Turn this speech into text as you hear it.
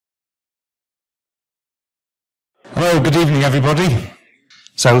Hello, good evening, everybody.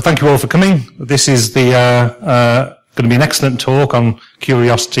 So thank you all for coming. This is the going to be an excellent talk on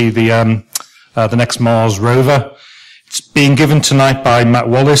Curiosity, the next Mars rover. It's being given tonight by Matt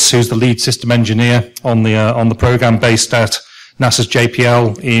Wallis, who's the lead system engineer on the program based at NASA's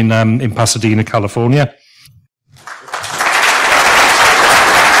JPL in Pasadena, California.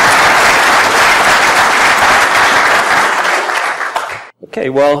 Okay,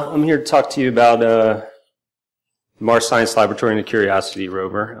 well, I'm here to talk to you about Mars Science Laboratory and the Curiosity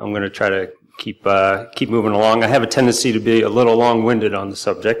rover. I'm going to try to keep moving along. I have a tendency to be a little long-winded on the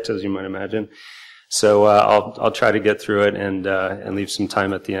subject, as you might imagine. So I'll try to get through it and leave some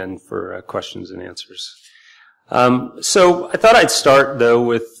time at the end for questions and answers. So I thought I'd start though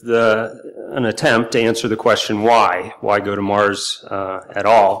with an attempt to answer the question why go to Mars at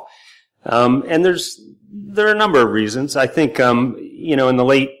all? And there are a number of reasons. I think in the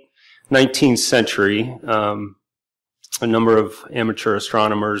late 19th century, a number of amateur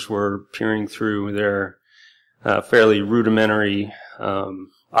astronomers were peering through their fairly rudimentary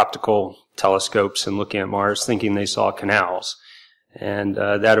optical telescopes and looking at Mars, thinking they saw canals. And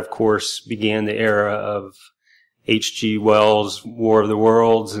that, of course, began the era of H.G. Wells' War of the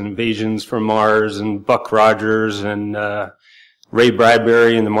Worlds and Invasions from Mars and Buck Rogers and Ray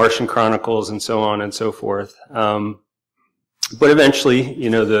Bradbury and the Martian Chronicles and so on and so forth. But eventually,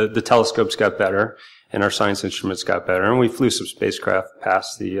 the telescopes got better and our science instruments got better, and we flew some spacecraft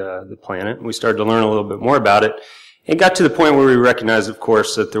past the planet, and we started to learn a little bit more about it. It got to the point where we recognized, of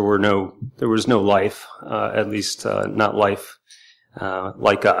course, that there was no life, at least not life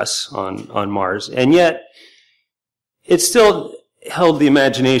like us on Mars, and yet it still held the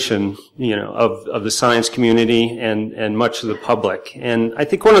imagination, of the science community and much of the public. And I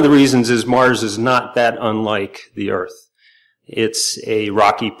think one of the reasons is Mars is not that unlike the Earth. It's a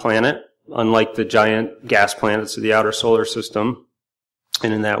rocky planet, unlike the giant gas planets of the outer solar system,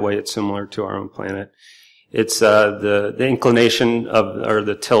 and in that way it's similar to our own planet. It's the inclination or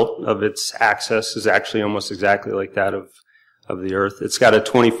the tilt of its axis is actually almost exactly like that of the Earth. It's got a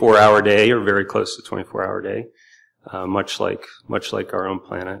 24-hour day, or very close to 24-hour day, much like our own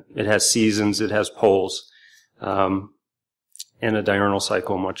planet. It has seasons, it has poles, and a diurnal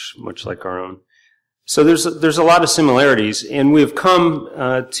cycle, much like our own. So there's a lot of similarities, and we've come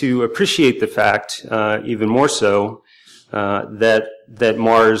to appreciate the fact, even more so, that the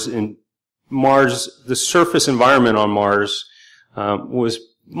surface environment on Mars was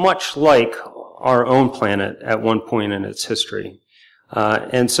much like our own planet at one point in its history.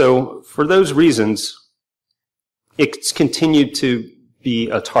 And so for those reasons, it's continued to be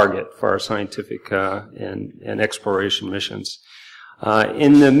a target for our scientific and exploration missions.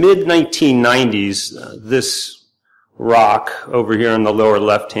 In the mid-1990s, this rock over here on the lower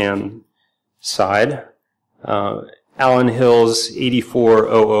left-hand side, Allen Hills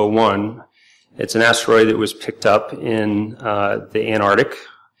 84001, it's an asteroid that was picked up in the Antarctic,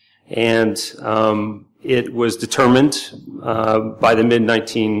 and it was determined by the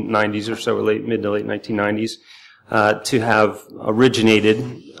mid-1990s or so, mid to late 1990s, to have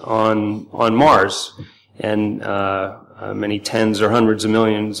originated on Mars, and many tens or hundreds of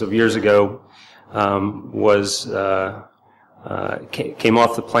millions of years ago, came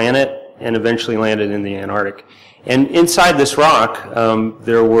off the planet and eventually landed in the Antarctic. And inside this rock,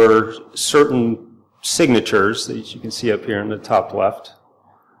 there were certain signatures that you can see up here in the top left,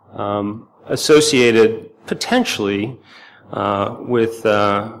 associated potentially with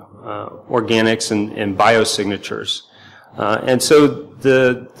organics and biosignatures. And so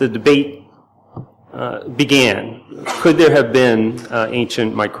the debate began. Could there have been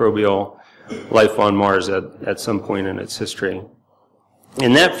ancient microbial life on Mars at some point in its history?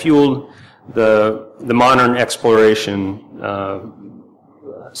 And that fueled the modern exploration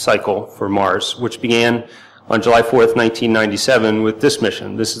cycle for Mars, which began on July 4th, 1997 with this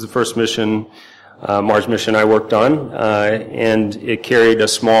mission. This is the first mission, Mars mission I worked on, and it carried a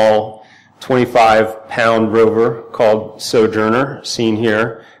small 25-pound rover called Sojourner, seen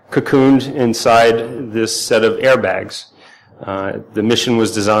here, cocooned inside this set of airbags. The mission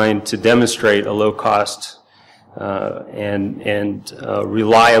was designed to demonstrate a low-cost and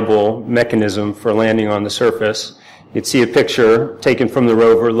reliable mechanism for landing on the surface. You'd see a picture taken from the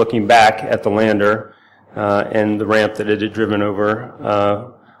rover looking back at the lander and the ramp that it had driven over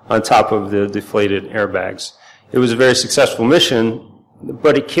on top of the deflated airbags. It was a very successful mission,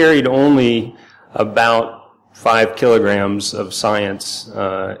 but it carried only about 5 kilograms of science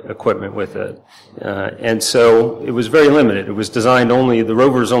equipment with it. And so it was very limited. It was designed only, the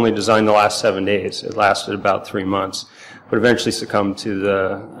rover was only designed to last 7 days. It lasted about 3 months, but eventually succumbed to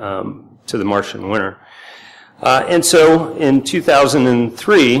the Martian winter. And so in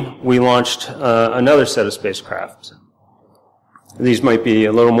 2003, we launched another set of spacecraft. These might be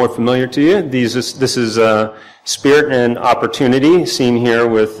a little more familiar to you. This is Spirit and Opportunity, seen here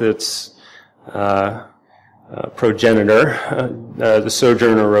with its progenitor, the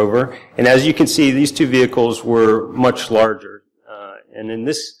Sojourner rover. And as you can see, these two vehicles were much larger. And in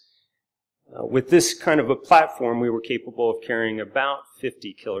this, with this kind of a platform, we were capable of carrying about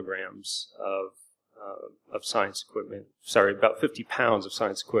 50 kilograms of science equipment. Sorry, about 50 pounds of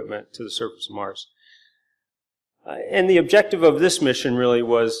science equipment to the surface of Mars. And the objective of this mission really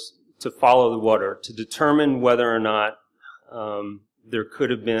was to follow the water, to determine whether or not there could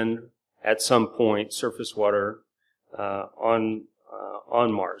have been, at some point, surface water on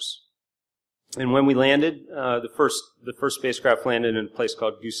Mars. And when we landed, the first spacecraft landed in a place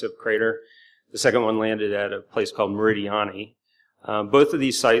called Gusev Crater. The second one landed at a place called Meridiani. Both of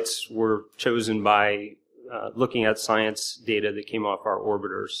these sites were chosen by looking at science data that came off our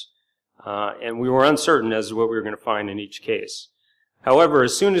orbiters. And we were uncertain as to what we were going to find in each case. However,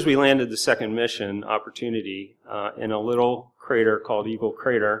 as soon as we landed the second mission, Opportunity, in a little crater called Eagle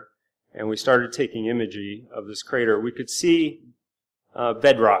Crater, and we started taking imagery of this crater, we could see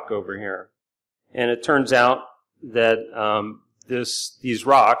bedrock over here. And it turns out that these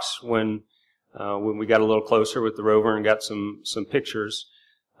rocks, when we got a little closer with the rover and got some pictures,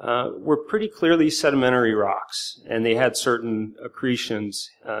 were pretty clearly sedimentary rocks, and they had certain accretions,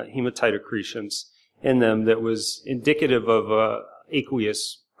 hematite accretions in them that was indicative of a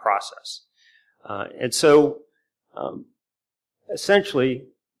aqueous process. And so, essentially,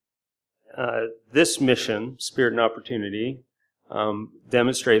 this mission, Spirit and Opportunity,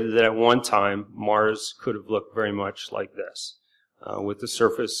 demonstrated that at one time Mars could have looked very much like this, with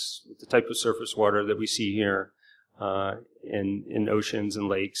the type of surface water that we see here. In oceans and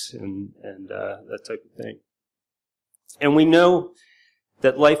lakes and that type of thing. And we know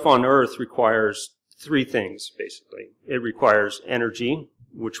that life on Earth requires three things, basically. It requires energy,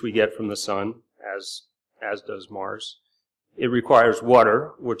 which we get from the sun, as does Mars. It requires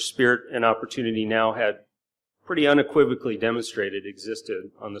water, which Spirit and Opportunity now had pretty unequivocally demonstrated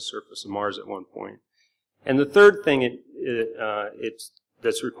existed on the surface of Mars at one point. And the third thing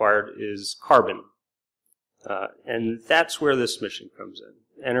that's required is carbon. And that's where this mission comes in,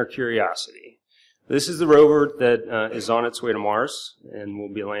 and our Curiosity. This is the rover that is on its way to Mars, and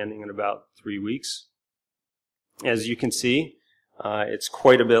will be landing in about 3 weeks. As you can see, it's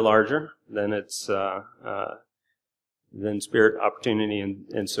quite a bit larger than than Spirit, Opportunity,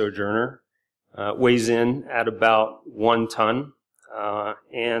 and Sojourner. Weighs in at about 1 ton,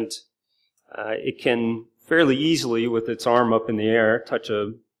 and it can fairly easily, with its arm up in the air, touch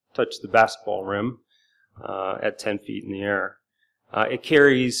the basketball rim. At 10 feet in the air. It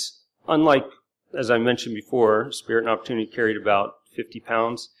carries, unlike, as I mentioned before, Spirit and Opportunity carried about 50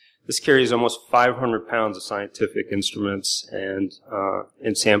 pounds. This carries almost 500 pounds of scientific instruments and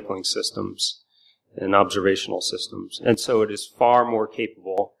sampling systems and observational systems. And so it is far more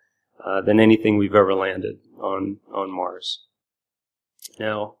capable than anything we've ever landed on Mars.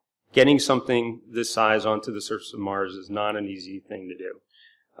 Now, getting something this size onto the surface of Mars is not an easy thing to do,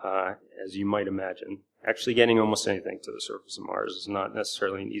 as you might imagine. Actually, getting almost anything to the surface of Mars is not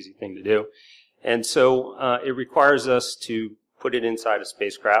necessarily an easy thing to do. And so it requires us to put it inside a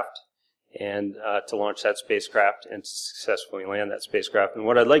spacecraft and to launch that spacecraft and to successfully land that spacecraft. And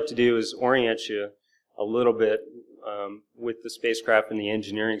what I'd like to do is orient you a little bit with the spacecraft and the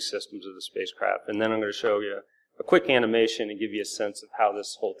engineering systems of the spacecraft. And then I'm going to show you a quick animation and give you a sense of how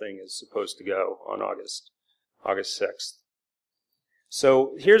this whole thing is supposed to go on August 6th.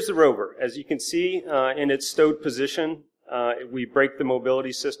 So here's the rover. As you can see, in its stowed position, we break the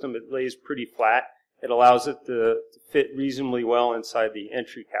mobility system. It lays pretty flat. It allows it to fit reasonably well inside the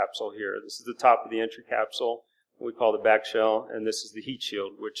entry capsule here. This is the top of the entry capsule, what we call the back shell, and this is the heat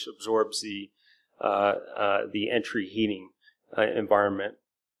shield, which absorbs the entry heating environment.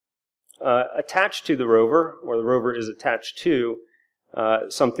 Attached to the rover, or the rover is attached to,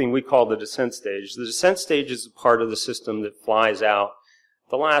 something we call the descent stage. The descent stage is a part of the system that flies out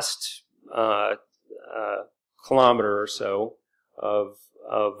the last kilometer or so of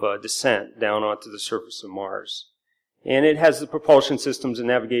descent down onto the surface of Mars. And it has the propulsion systems and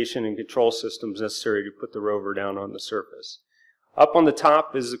navigation and control systems necessary to put the rover down on the surface. Up on the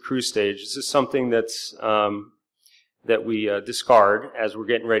top is the cruise stage. This is something that's that we discard as we're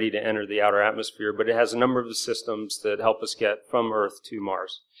getting ready to enter the outer atmosphere, but it has a number of the systems that help us get from Earth to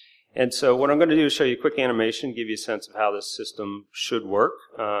Mars. And so what I'm going to do is show you a quick animation, give you a sense of how this system should work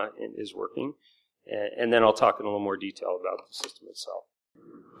and is working, and then I'll talk in a little more detail about the system itself.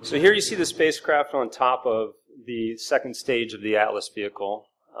 So here you see the spacecraft on top of the second stage of the Atlas vehicle.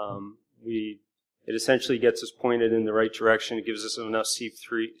 It essentially gets us pointed in the right direction. It gives us enough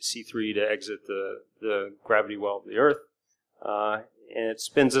C3 to exit the gravity well of the Earth. And it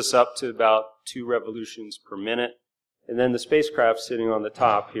spins us up to about 2 revolutions per minute. And then the spacecraft sitting on the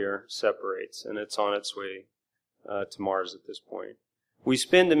top here separates, and it's on its way to Mars at this point. We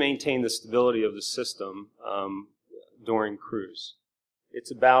spin to maintain the stability of the system during cruise. It's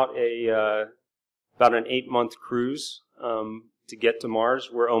about an 8-month cruise to get to Mars.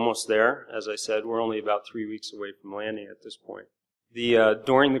 We're almost there. As I said, we're only about 3 weeks away from landing at this point.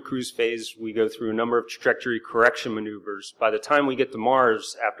 During the cruise phase, we go through a number of trajectory correction maneuvers. By the time we get to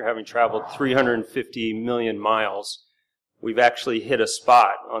Mars, after having traveled 350 million miles, we've actually hit a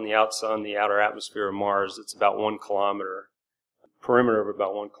spot on the outside, on the outer atmosphere of Mars. It's about 1 kilometer, perimeter of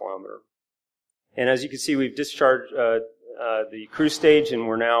about 1 kilometer. And as you can see, we've discharged the cruise stage, and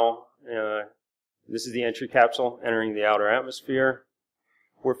we're now, this is the entry capsule entering the outer atmosphere.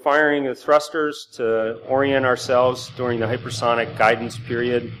 We're firing the thrusters to orient ourselves during the hypersonic guidance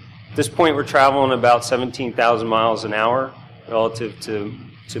period. At this point, we're traveling about 17,000 miles an hour relative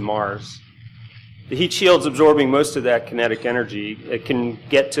to Mars. The heat shield's absorbing most of that kinetic energy. It can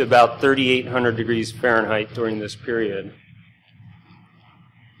get to about 3,800 degrees Fahrenheit during this period.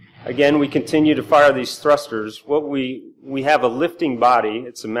 Again, we continue to fire these thrusters. We have a lifting body.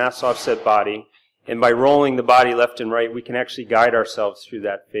 It's a mass offset body. And by rolling the body left and right, we can actually guide ourselves through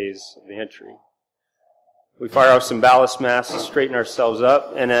that phase of the entry. We fire off some ballast mass to straighten ourselves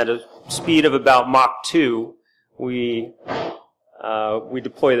up, and at a speed of about Mach 2, we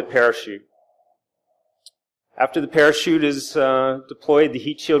deploy the parachute. After the parachute is deployed, the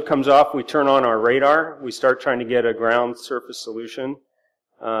heat shield comes off, we turn on our radar, we start trying to get a ground surface solution.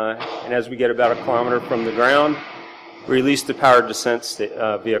 And as we get about 1 kilometer from the ground, we release the powered descent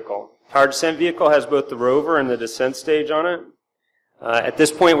vehicle. Powered descent vehicle has both the rover and the descent stage on it. At this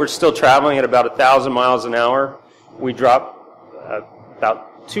point, we're still traveling at about 1,000 miles an hour. We drop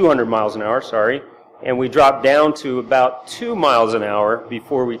about 200 miles an hour, and we drop down to about 2 miles an hour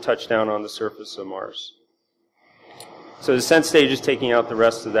before we touch down on the surface of Mars. So the descent stage is taking out the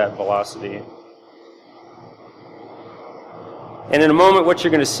rest of that velocity. And in a moment, what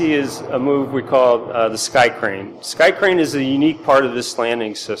you're going to see is a move we call the sky crane. Sky crane is a unique part of this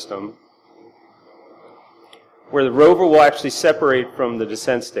landing system, where the rover will actually separate from the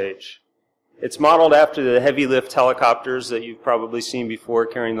descent stage. It's modeled after the heavy lift helicopters that you've probably seen before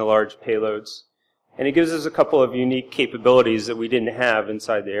carrying the large payloads. And it gives us a couple of unique capabilities that we didn't have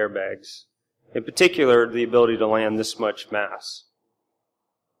inside the airbags. In particular, the ability to land this much mass.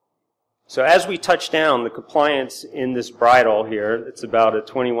 So as we touch down, the compliance in this bridle here, it's about a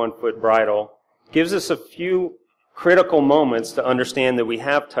 21-foot bridle, gives us a few critical moments to understand that we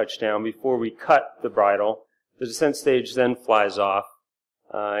have touched down before we cut the bridle. The descent stage then flies off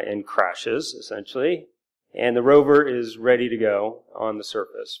and crashes, essentially, and the rover is ready to go on the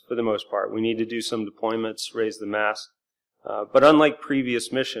surface for the most part. We need to do some deployments, raise the mast, but unlike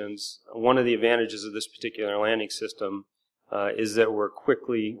previous missions, one of the advantages of this particular landing system is that we're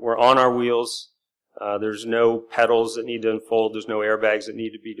on our wheels. There's no pedals that need to unfold. There's no airbags that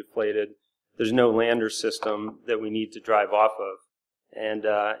need to be deflated. There's no lander system that we need to drive off of.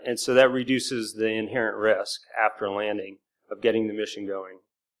 And so that reduces the inherent risk after landing of getting the mission going.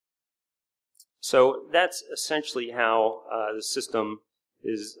 So that's essentially how the system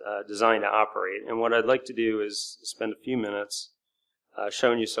is designed to operate. And what I'd like to do is spend a few minutes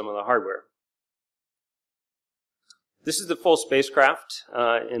showing you some of the hardware. This is the full spacecraft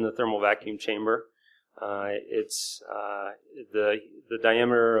in the thermal vacuum chamber. It's the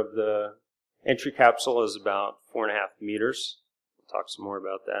diameter of the entry capsule is about 4.5 meters. We'll talk some more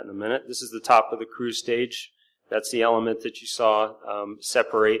about that in a minute. This is the top of the cruise stage. That's the element that you saw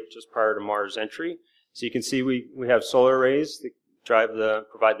separate just prior to Mars entry. So you can see we have solar arrays that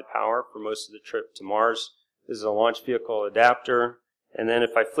provide the power for most of the trip to Mars. This is a launch vehicle adapter. And then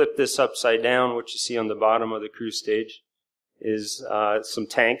if I flip this upside down, what you see on the bottom of the cruise stage is some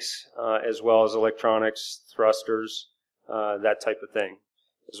tanks, as well as electronics, thrusters, that type of thing,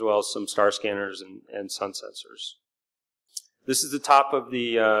 as well as some star scanners and sun sensors. This is the top of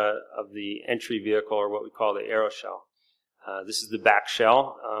the entry vehicle, or what we call the aeroshell. This is the back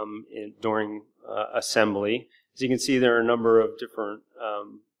shell during assembly. As you can see, there are a number of different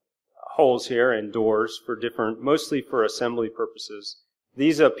holes here and doors for mostly for assembly purposes.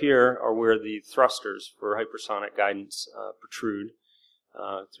 These up here are where the thrusters for hypersonic guidance protrude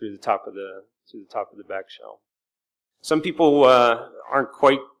through the top of the back shell. Some people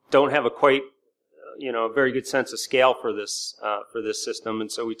don't have a very good sense of scale for this system,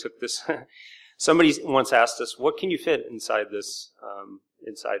 and so we took this Somebody once asked us, what can you fit inside this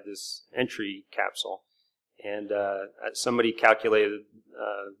entry capsule? And somebody calculated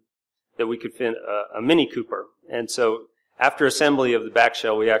that we could fit a Mini Cooper. And so after assembly of the back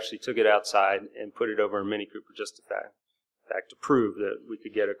shell, we actually took it outside and put it over a Mini Cooper just to prove that we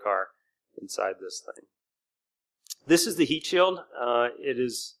could get a car inside this thing. This is the heat shield. It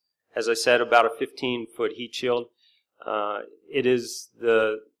is, as I said, about a 15-foot heat shield. It is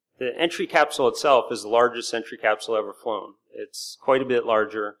the entry capsule itself is the largest entry capsule ever flown. It's quite a bit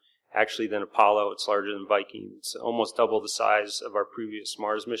larger, actually, than Apollo. It's larger than Viking. It's almost double the size of our previous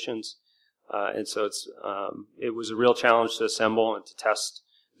Mars missions. And so it was a real challenge to assemble and to test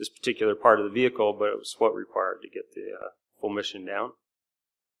this particular part of the vehicle, but it was what required to get the full mission down.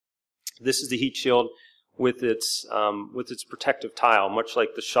 This is the heat shield with its protective tile. Much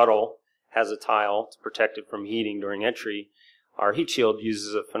like the shuttle has a tile to protect it from heating during entry, our heat shield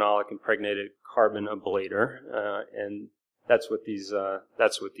uses a phenolic impregnated carbon ablator, and that's what these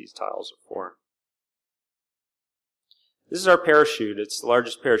tiles are for. This is our parachute. It's the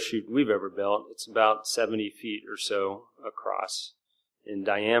largest parachute we've ever built. It's about 70 feet or so across in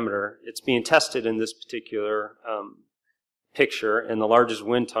diameter. It's being tested in this particular picture in the largest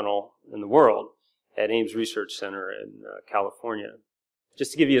wind tunnel in the world at Ames Research Center in California.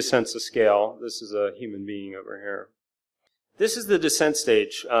 Just to give you a sense of scale, this is a human being over here. This is the descent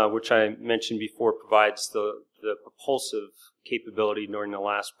stage, which I mentioned before provides the propulsive capability during the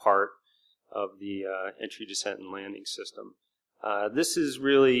last part of the entry, descent, and landing system. This is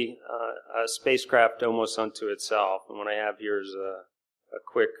really a spacecraft almost unto itself, and what I have here is a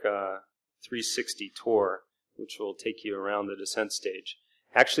quick 360 tour, which will take you around the descent stage.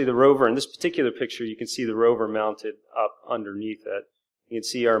 Actually, the rover, in this particular picture, you can see the rover mounted up underneath it. You can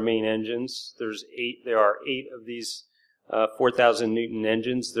see our main engines. There are eight of these 4,000 Newton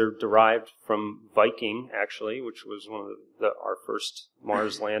engines. They're derived from Viking, actually, which was one of our first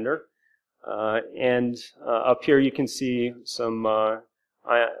Mars lander. And up here you can see some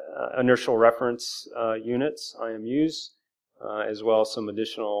inertial reference units, IMUs, as well as some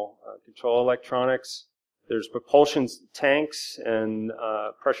additional control electronics. There's propulsion tanks and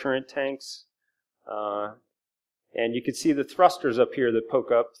pressurant tanks. And you can see the thrusters up here that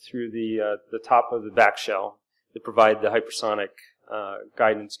poke up through the top of the back shell that provide the hypersonic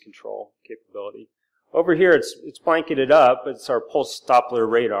guidance control capability. Over here, it's blanketed up. It's our pulse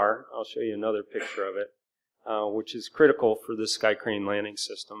Doppler radar. I'll show you another picture of it, which is critical for the Sky Crane landing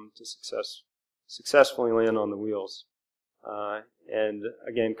system to successfully land on the wheels. And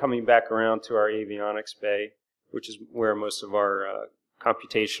again, coming back around to our avionics bay, which is where most of our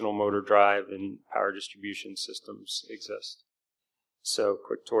computational motor drive and power distribution systems exist. So,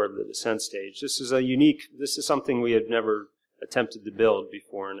 quick tour of the descent stage. This is something we had never attempted to build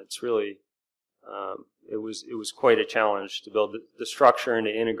before, and it's really it was quite a challenge to build the structure and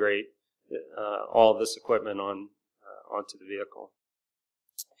to integrate all of this equipment onto the vehicle.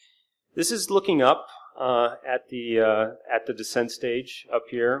 This is looking up at the descent stage up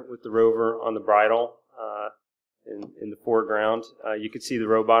here with the rover on the bridle in the foreground. You can see the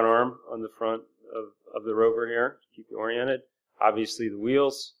robot arm on the front of the rover here to keep you oriented. Obviously the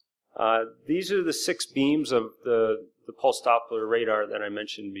wheels. These are the 6 beams of the pulse Doppler radar that I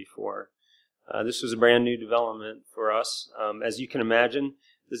mentioned before. This was a brand new development for us. As you can imagine,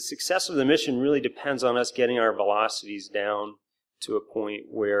 the success of the mission really depends on us getting our velocities down to a point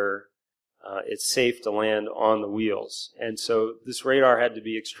where it's safe to land on the wheels. And so this radar had to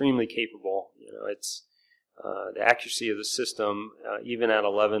be extremely capable. You know, it's the accuracy of the system, even at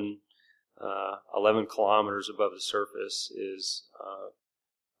 11 kilometers above the surface, is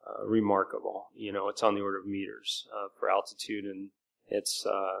remarkable. You know, it's on the order of meters for altitude, and it's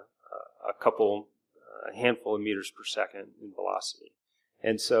a handful of meters per second in velocity.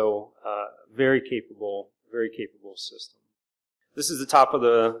 And so, very capable system. This is the top of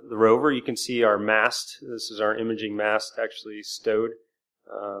the rover. You can see our mast. This is our imaging mast actually stowed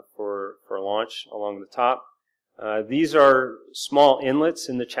for launch along the top. These are small inlets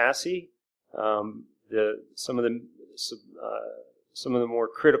in the chassis. Some of the more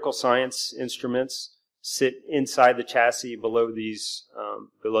critical science instruments sit inside the chassis below these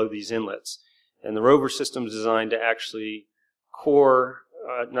inlets. And the rover system is designed to actually to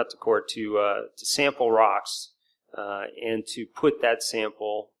sample rocks and to put that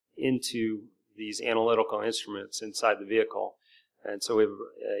sample into these analytical instruments inside the vehicle. And so we have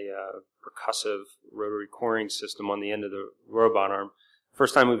a percussive rotary coring system on the end of the robot arm.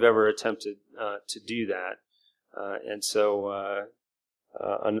 First time we've ever attempted to do that. And so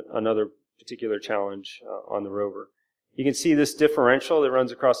another particular challenge on the rover. You can see this differential that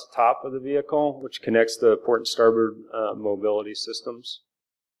runs across the top of the vehicle, which connects the port and starboard mobility systems.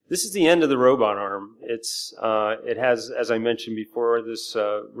 This is the end of the robot arm. It has, as I mentioned before, this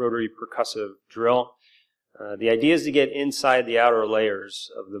rotary percussive drill. The idea is to get inside the outer layers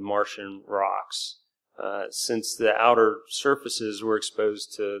of the Martian rocks. Since the outer surfaces were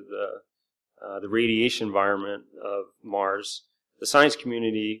exposed to the radiation environment of Mars, the science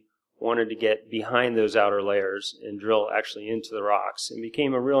community wanted to get behind those outer layers and drill actually into the rocks. It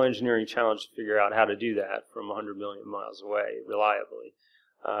became a real engineering challenge to figure out how to do that from 100 million miles away reliably.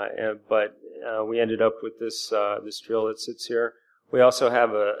 But we ended up with this drill that sits here. We also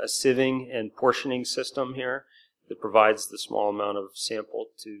have a sieving and portioning system here that provides the small amount of sample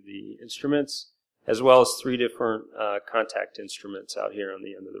to the instruments, as well as 3 different contact instruments out here on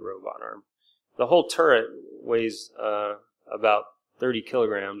the end of the robot arm. The whole turret weighs about 30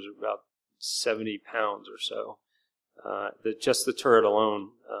 kilograms, or about 70 pounds or so. Just the turret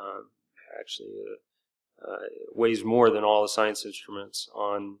alone actually weighs more than all the science instruments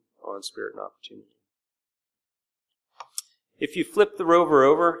on Spirit and Opportunity. If you flip the rover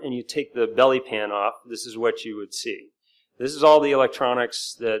over and you take the belly pan off, this is what you would see. This is all the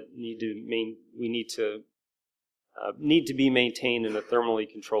electronics that need to be maintained in a thermally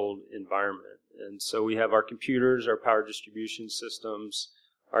controlled environment. And so we have our computers, our power distribution systems,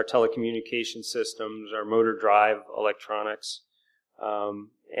 our telecommunication systems, our motor drive electronics,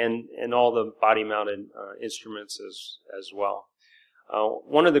 and all the body-mounted instruments as well.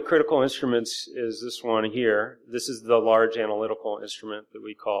 One of the critical instruments is this one here. This is the large analytical instrument that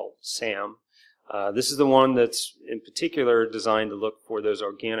we call SAM. This is the one that's in particular designed to look for those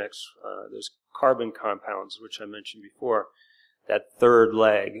organics, those carbon compounds, which I mentioned before, that third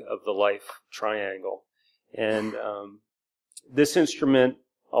leg of the life triangle. And this instrument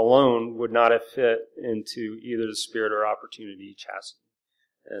alone would not have fit into either the Spirit or Opportunity chassis.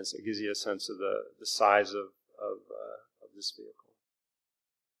 And so it gives you a sense of the size of this vehicle.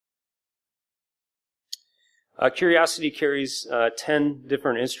 Curiosity carries 10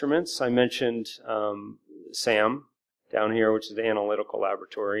 different instruments. I mentioned SAM down here, which is the analytical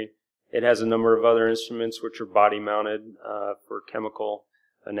laboratory. It has a number of other instruments which are body-mounted for chemical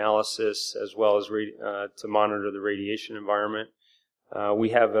analysis, as well as to monitor the radiation environment. We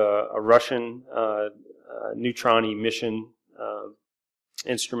have a Russian neutron emission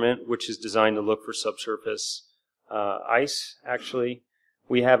instrument, which is designed to look for subsurface ice, actually.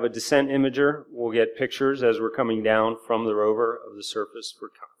 We have a descent imager. We'll get pictures as we're coming down from the rover of the surface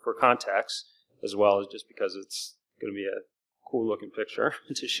for context, as well as just because it's going to be a cool looking picture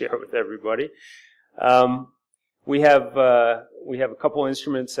to share with everybody. We have a couple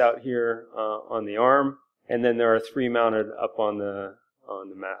instruments out here on the arm, and then there are 3 mounted up on the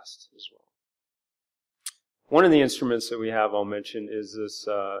mast as well. One of the instruments that we have, I'll mention, is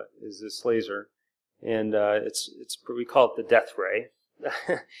this laser, and we call it the death ray,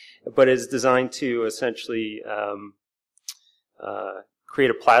 but it's designed to essentially create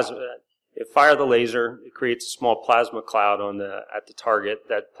a plasma. It fires the laser. It creates a small plasma cloud at the target.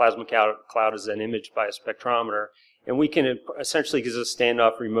 That plasma cloud is then imaged by a spectrometer, and we can essentially gives us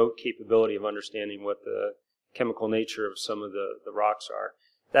standoff remote capability of understanding what the chemical nature of some of the rocks are.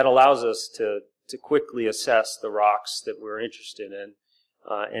 That allows us to quickly assess the rocks that we're interested in,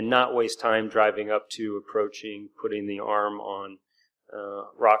 and not waste time driving up to, approaching, putting the arm on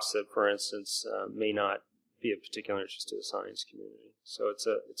rocks that, for instance, may not be of particular interest to the science community. So it's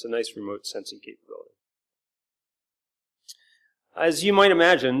a nice remote sensing capability. As you might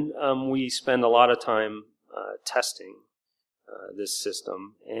imagine, we spend a lot of time testing this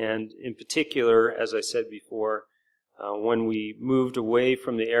system, and in particular, as I said before, when we moved away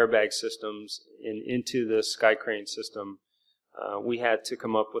from the airbag systems and into the sky crane system, we had to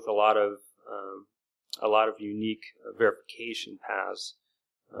come up with a lot of unique verification paths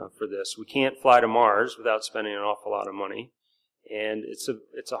for this. We can't fly to Mars without spending an awful lot of money, and it's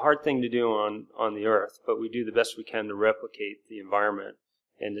a hard thing to do on the Earth, but we do the best we can to replicate the environment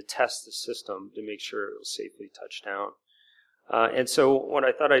and to test the system to make sure it will safely touch down. And so what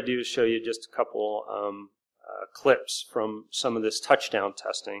I thought I'd do is show you just a couple clips from some of this touchdown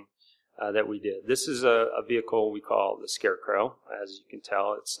testing that we did. This is a vehicle we call the Scarecrow. As you can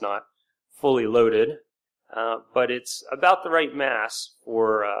tell, it's not fully loaded, but it's about the right mass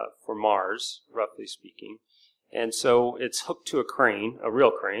for Mars, roughly speaking. And so it's hooked to a crane, a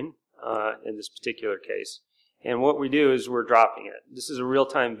real crane, in this particular case. And what we do is we're dropping it. This is a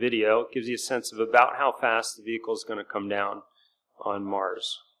real-time video. It gives you a sense of about how fast the vehicle is going to come down on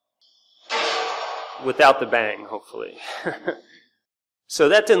Mars. Without the bang, hopefully. So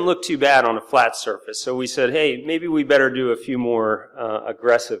that didn't look too bad on a flat surface. So we said, hey, maybe we better do a few more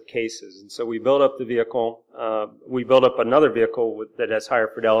aggressive cases. And so we built up the vehicle. We built up another vehicle that has higher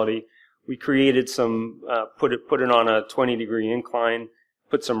fidelity. We created some, put it on a 20-degree incline,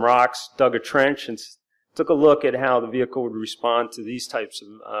 put some rocks, dug a trench, and took a look at how the vehicle would respond to these types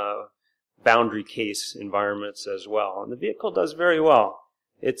of boundary case environments as well. And the vehicle does very well.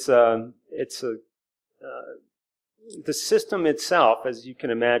 The system itself, as you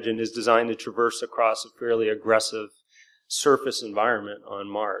can imagine, is designed to traverse across a fairly aggressive surface environment on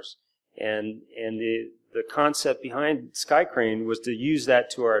Mars. And the concept behind Skycrane was to use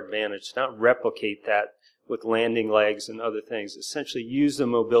that to our advantage, not replicate that with landing legs and other things. Essentially use the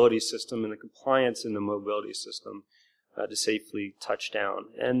mobility system and the compliance in the mobility system to safely touch down.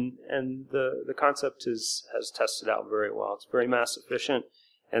 And the concept has tested out very well. It's very mass efficient.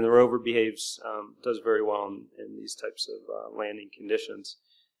 And the rover does very well in these types of landing conditions.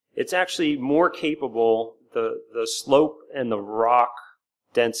 It's actually more capable, the slope and the rock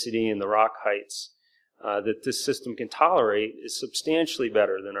density and the rock heights that this system can tolerate is substantially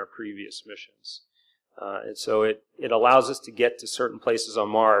better than our previous missions. And so it allows us to get to certain places on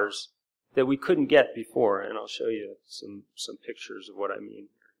Mars that we couldn't get before. And I'll show you some pictures of what I mean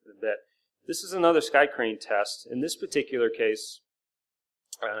in a bit. This is another Skycrane test. In this particular case,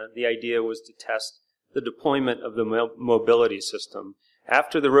 the idea was to test the deployment of the mobility system.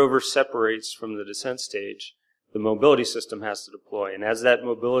 After the rover separates from the descent stage, the mobility system has to deploy. And as that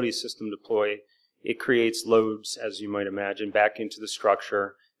mobility system deploys, it creates loads, as you might imagine, back into the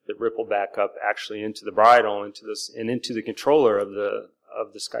structure that ripple back up actually into the bridle, and into the controller of the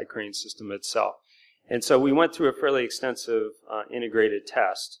Skycrane system itself. And so we went through a fairly extensive integrated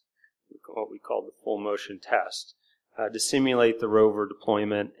test, what we call the full motion test, to simulate the rover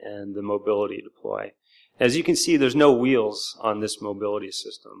deployment and the mobility deploy. As you can see, there's no wheels on this mobility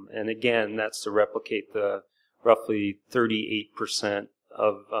system. And again, that's to replicate the roughly 38%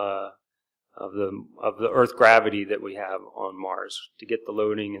 of the Earth gravity that we have on Mars to get the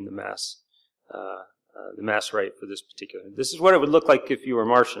loading and the mass right for this particular. This is what it would look like if you were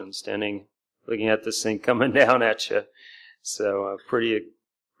Martian, standing, looking at this thing coming down at you. So pretty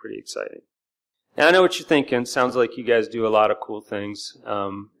exciting. Now I know what you're thinking. Sounds like you guys do a lot of cool things,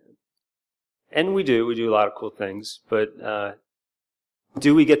 and we do a lot of cool things. But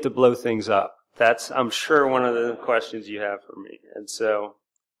do we get to blow things up? That's, I'm sure, one of the questions you have for me. And so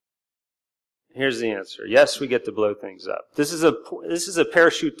here's the answer. Yes, we get to blow things up. This is a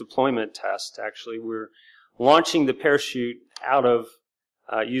parachute deployment test. Actually, we're launching the parachute out of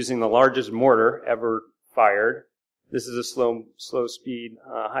using the largest mortar ever fired. This is a slow speed,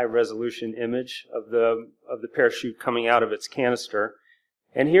 high resolution image of the parachute coming out of its canister.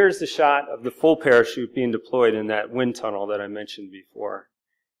 And here's the shot of the full parachute being deployed in that wind tunnel that I mentioned before.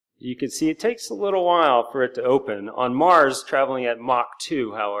 You can see it takes a little while for it to open. On Mars, traveling at Mach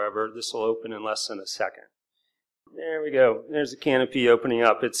 2, however, this will open in less than a second. There we go. There's the canopy opening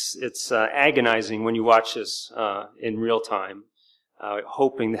up. It's agonizing when you watch this in real time,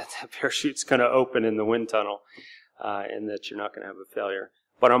 hoping that the parachute's going to open in the wind tunnel. And that you're not going to have a failure.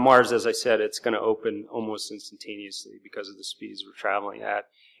 But on Mars, as I said, it's going to open almost instantaneously because of the speeds we're traveling at.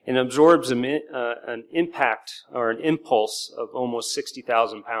 And absorbs an impact or an impulse of almost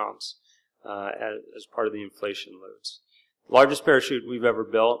 60,000 pounds as part of the inflation loads. Largest parachute we've ever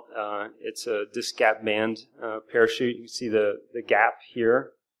built. It's a disc gap band parachute. You can see the gap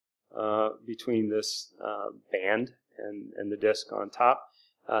here between this band and the disc on top.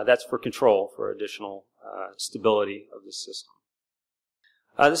 That's for control, for additional stability of the system.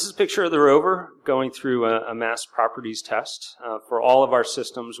 This is a picture of the rover going through a mass properties test. For all of our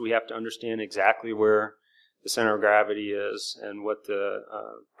systems, we have to understand exactly where the center of gravity is and what the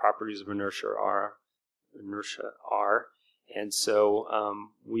properties of inertia are. And so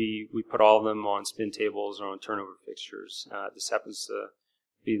we put all of them on spin tables or on turnover fixtures. This happens to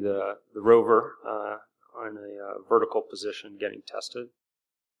be the rover on a vertical position getting tested.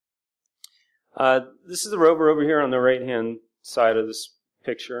 This is the rover over here on the right-hand side of this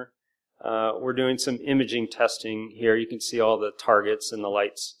picture. We're doing some imaging testing here. You can see all the targets and the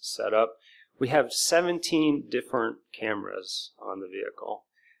lights set up. We have 17 different cameras on the vehicle.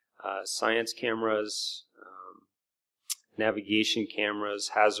 Science cameras, navigation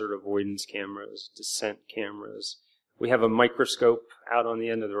cameras, hazard avoidance cameras, descent cameras. We have a microscope out on the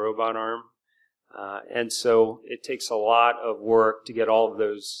end of the robot arm. And so it takes a lot of work to get all of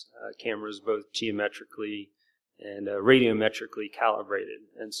those cameras both geometrically and radiometrically calibrated.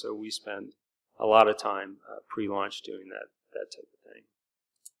 And so we spend a lot of time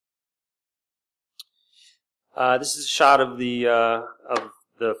This is a shot of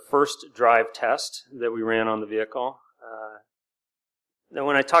the first drive test that we ran on the vehicle. Now,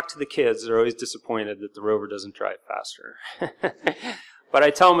 when I talk to the kids, they're always disappointed that the Rover doesn't drive faster. But I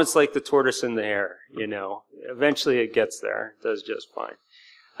tell them it's like the tortoise in the hare, you know. Eventually it gets there. It does just fine.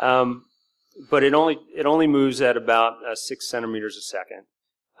 But it only moves at about 6 centimeters a second.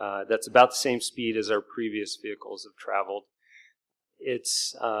 That's about the same speed as our previous vehicles have traveled.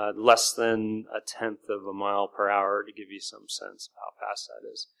 It's less than 1/10 of a mile per hour, to give you some sense of how fast that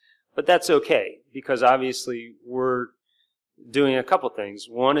is. But that's okay, because obviously we're doing a couple things.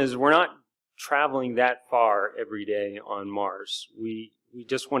 One is we're not traveling that far every day on Mars. We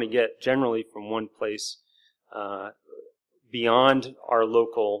just want to get generally from one place beyond our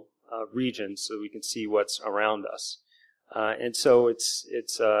local region so we can see what's around us. And so it's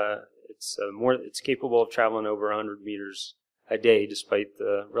capable of traveling over 100 meters a day despite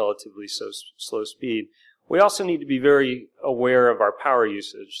the relatively slow speed. We also need to be very aware of our power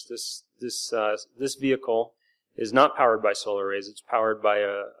usage. This vehicle is not powered by solar arrays. It's powered by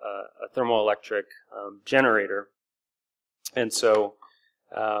a thermoelectric generator. And so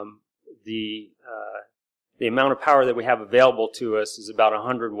the amount of power that we have available to us is about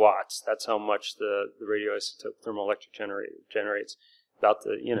 100 watts. That's how much the radioisotope thermoelectric generator generates, about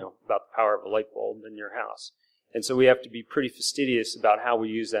the power of a light bulb in your house. And so we have to be pretty fastidious about how we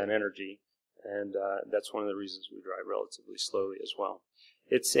use that energy, and that's one of the reasons we drive relatively slowly as well.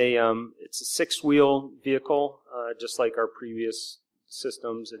 It's a 6-wheel vehicle, just like our previous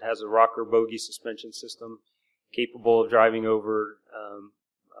systems. It has a rocker bogie suspension system, capable of driving over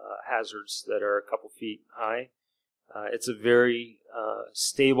hazards that are a couple feet high. It's a very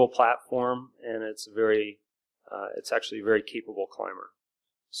stable platform, and it's actually a very capable climber.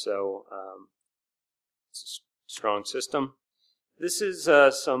 So it's a strong system. This is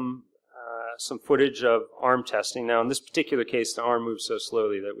some footage of arm testing. Now, in this particular case, the arm moves so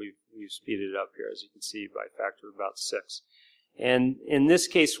slowly that we've speeded it up here, as you can see, by a factor of about 6. And in this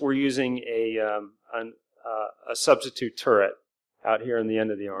case, we're using a substitute turret out here on the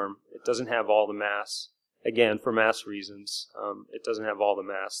end of the arm. It doesn't have all the mass. Again, for mass reasons, it doesn't have all the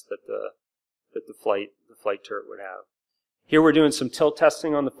mass that the flight turret would have. Here we're doing some tilt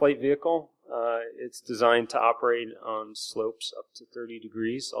testing on the flight vehicle. It's designed to operate on slopes up to 30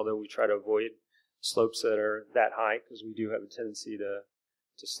 degrees, although we try to avoid slopes that are that high because we do have a tendency to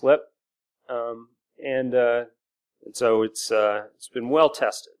slip. And so it's been well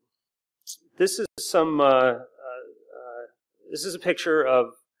tested. This is this is a picture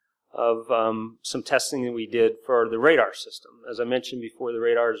of some testing that we did for the radar system. As I mentioned before, the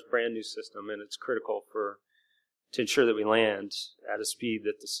radar is a brand new system, and it's critical to ensure that we land at a speed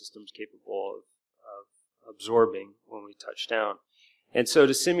that the system's capable of absorbing when we touch down. And so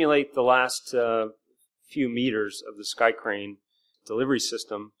to simulate the last few meters of the sky crane delivery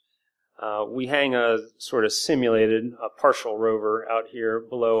system, we hang a sort of simulated, a partial rover out here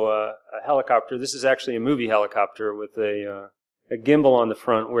below a helicopter. This is actually a movie helicopter with a gimbal on the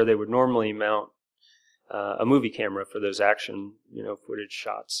front where they would normally mount a movie camera for those action, footage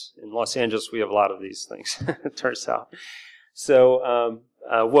shots. In Los Angeles, we have a lot of these things, it turns out. So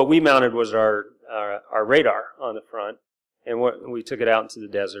what we mounted was our radar on the front, and we took it out into the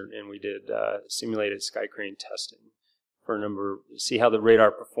desert, and we did simulated sky crane testing for to see how the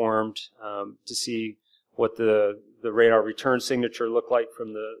radar performed, to see what the radar return signature looked like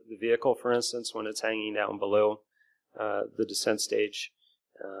from the vehicle, for instance, when it's hanging down below the descent stage,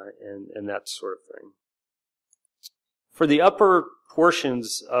 and that sort of thing. For the upper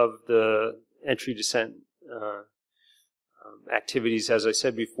portions of the entry descent activities, as I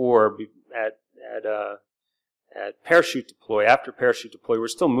said before, at parachute deploy, after parachute deploy, we're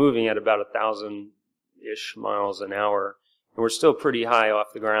still moving at about 1,000-ish miles an hour, and we're still pretty high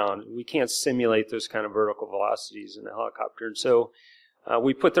off the ground. We can't simulate those kind of vertical velocities in a helicopter, and so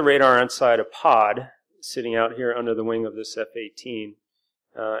we put the radar inside a pod sitting out here under the wing of this F-18,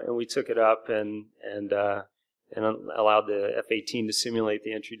 and we took it up and allowed the F-18 to simulate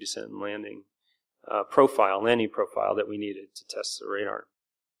the entry, descent, and landing landing profile that we needed to test the radar.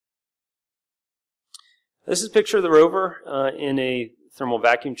 This is a picture of the rover in a thermal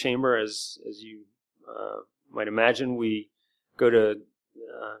vacuum chamber. As you might imagine, we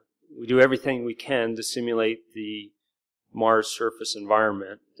do everything we can to simulate the Mars surface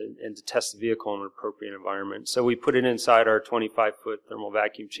environment and to test the vehicle in an appropriate environment. So we put it inside our 25-foot thermal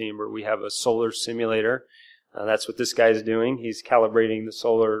vacuum chamber. We have a solar simulator. That's what this guy's doing. He's calibrating the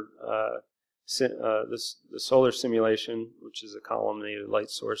solar the solar simulation, which is a columnated light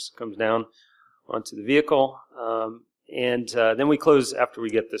source that comes down onto the vehicle. And then we close, after we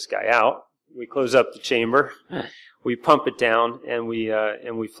get this guy out, we close up the chamber, we pump it down, and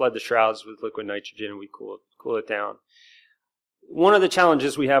we flood the shrouds with liquid nitrogen, and we cool it down. One of the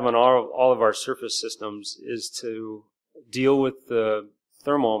challenges we have on all of our surface systems is to deal with the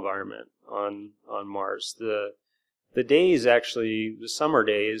thermal environment on Mars. The days, actually, the summer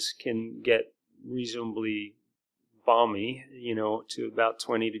days can get reasonably balmy, to about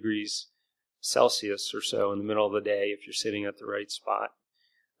 20 degrees Celsius or so in the middle of the day if you're sitting at the right spot.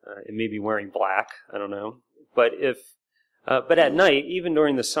 And maybe wearing black, I don't know. But at night, even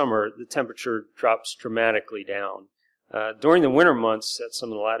during the summer, the temperature drops dramatically down. During the winter months, at some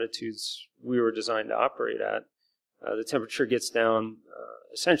of the latitudes we were designed to operate at, the temperature gets down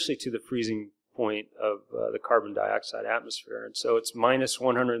essentially to the freezing point of the carbon dioxide atmosphere. And so it's minus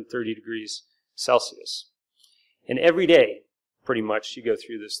 130 degrees Celsius. And every day, pretty much, you go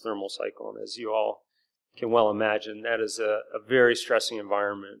through this thermal cycle. And as you all can well imagine, that is a very stressing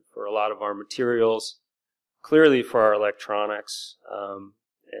environment for a lot of our materials, clearly for our electronics,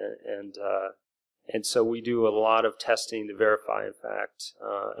 and so we do a lot of testing to verify, in fact,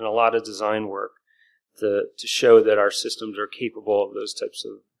 and a lot of design work to show that our systems are capable of those types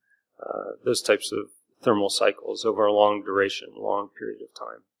of thermal cycles over a long duration, long period of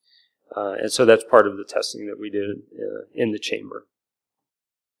time. And so that's part of the testing that we did in the chamber.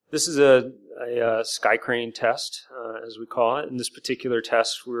 This is a sky crane test, as we call it. In this particular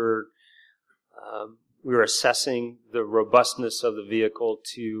test, we were assessing the robustness of the vehicle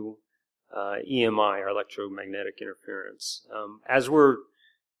to EMI, or electromagnetic interference.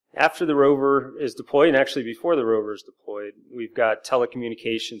 After the rover is deployed, and actually before the rover is deployed, we've got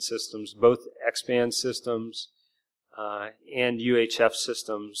telecommunication systems, both X-band systems and UHF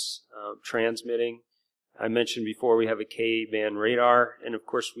systems transmitting. I mentioned before we have a Ka-band radar, and of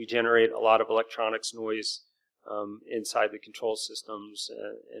course we generate a lot of electronics noise inside the control systems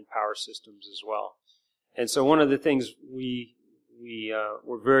and power systems as well. And so one of the things we're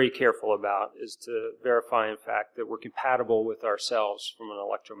very careful about is to verify, in fact, that we're compatible with ourselves from an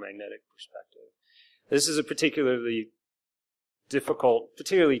electromagnetic perspective. This is a particularly difficult,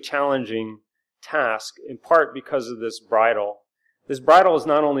 particularly challenging task, in part because of this bridle. This bridle is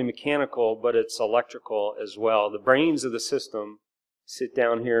not only mechanical, but it's electrical as well. The brains of the system sit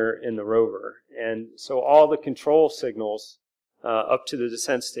down here in the rover. And so all the control signals up to the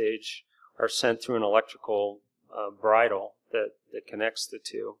descent stage are sent through an electrical bridle that connects the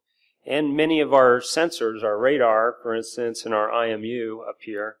two. And many of our sensors, our radar, for instance, and our IMU up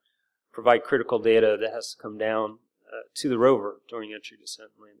here, provide critical data that has to come down to the rover during entry, descent,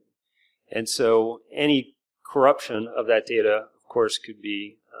 and landing. And so any corruption of that data, of course, could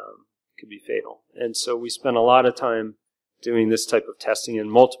be fatal. And so we spend a lot of time doing this type of testing in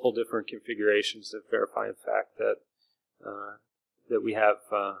multiple different configurations to verify, in fact, that we have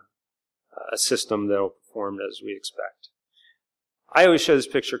a system that will perform as we expect. I always show this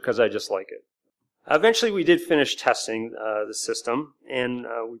picture because I just like it. Eventually, we did finish testing the system, and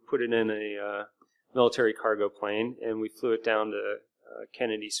we put it in a military cargo plane, and we flew it down to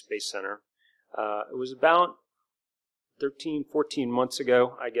Kennedy Space Center. It was about 13, 14 months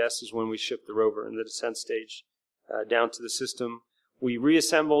ago, I guess, is when we shipped the rover in the descent stage down to the system. We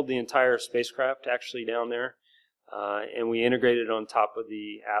reassembled the entire spacecraft actually down there, and we integrated it on top of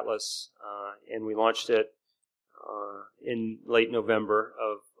the Atlas, and we launched it in late November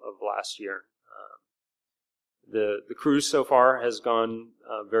of last year. The cruise so far has gone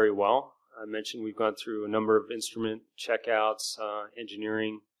very well. I mentioned we've gone through a number of instrument checkouts,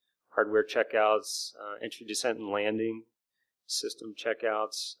 engineering, hardware checkouts, entry, descent, and landing system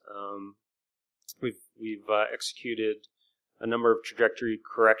checkouts. We've executed a number of trajectory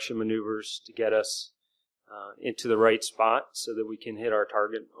correction maneuvers to get us into the right spot so that we can hit our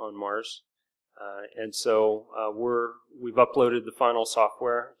target on Mars. And so we've uploaded the final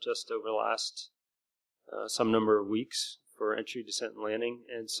software just over the last some number of weeks for entry, descent, and landing.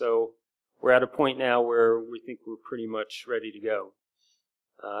 And so we're at a point now where we think we're pretty much ready to go.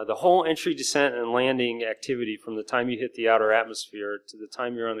 The whole entry, descent, and landing activity from the time you hit the outer atmosphere to the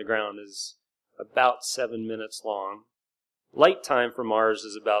time you're on the ground is about 7 minutes long. Light time for Mars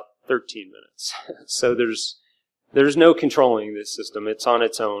is about 13 minutes. So there's no controlling this system. It's on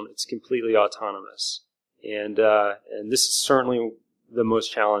its own. It's completely autonomous. And this is certainly the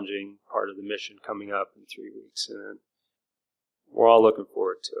most challenging part of the mission coming up in 3 weeks. And we're all looking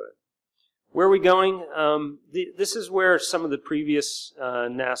forward to it. Where are we going? This is where some of the previous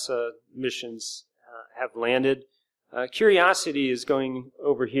NASA missions have landed. Curiosity is going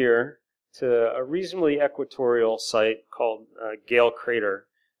over here to a reasonably equatorial site called Gale Crater.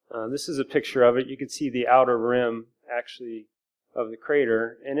 This is a picture of it. You can see the outer rim actually of the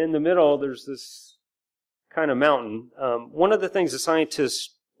crater. And in the middle, there's this kind of mountain. One of the things the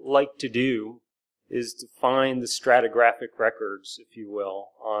scientists like to do is to find the stratigraphic records, if you will,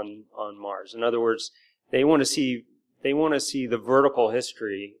 on Mars. In other words, they want to see the vertical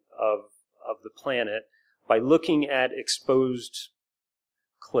history of the planet by looking at exposed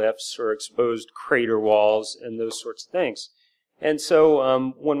cliffs or exposed crater walls and those sorts of things. And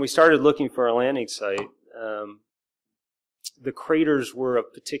so when we started looking for a landing site, the craters were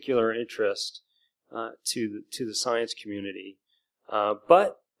of particular interest to the science community,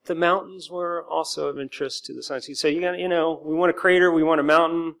 but the mountains were also of interest to the science community. So we want a crater, we want a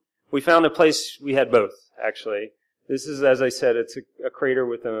mountain. We found a place. We had both, actually. This is, as I said, it's a crater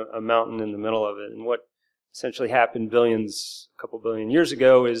with a mountain in the middle of it. And what essentially happened a couple billion years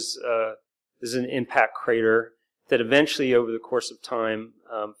ago is an impact crater that eventually, over the course of time,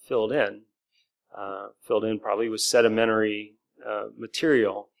 filled in probably with sedimentary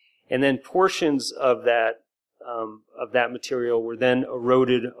material, and then portions of that material were then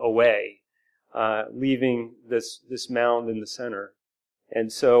eroded away, leaving this mound in the center.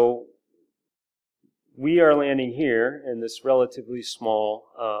 And so we are landing here in this relatively small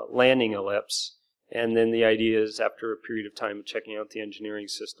landing ellipse, and then the idea is, after a period of time of checking out the engineering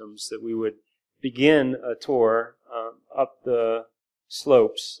systems, that we would begin a tour up the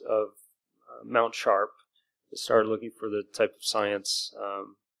slopes of Mount Sharp to start looking for the type of science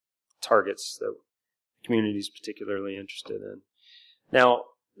targets that the community is particularly interested in. Now,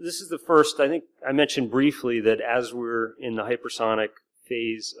 this is the first, I think I mentioned briefly that as we're in the hypersonic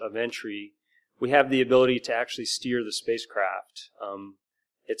phase of entry, we have the ability to actually steer the spacecraft.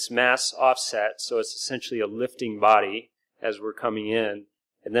 It's mass offset, so it's essentially a lifting body as we're coming in.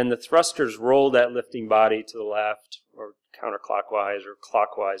 And then the thrusters roll that lifting body to the left, or counterclockwise, or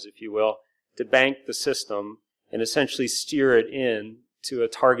clockwise, if you will, to bank the system and essentially steer it in to a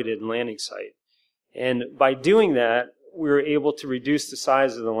targeted landing site. And by doing that, we were able to reduce the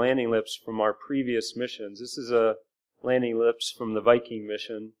size of the landing ellipse from our previous missions. This is a landing ellipse from the Viking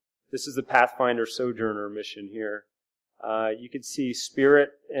mission. This is the Pathfinder Sojourner mission here. You can see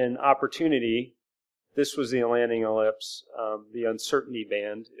Spirit and Opportunity. This was the landing ellipse, the uncertainty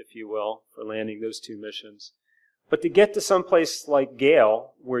band, if you will, for landing those two missions. But to get to someplace like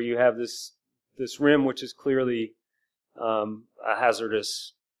Gale, where you have this rim, which is clearly a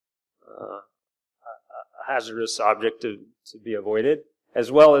hazardous object to be avoided,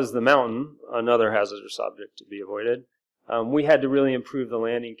 as well as the mountain, another hazardous object to be avoided, we had to really improve the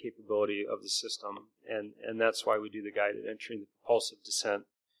landing capability of the system, and that's why we do the guided entry and the propulsive descent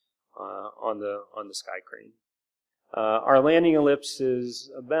on the sky crane. Our landing ellipse is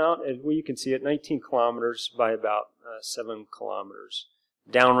about, well, you can see it, 19 kilometers by about 7 kilometers.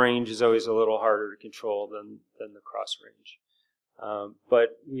 Downrange is always a little harder to control than the cross range.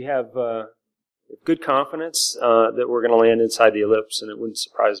 But we have good confidence that we're going to land inside the ellipse, and it wouldn't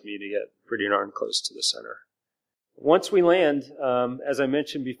surprise me to get pretty darn close to the center. Once we land, as I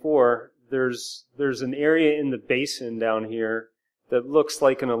mentioned before, there's an area in the basin down here that looks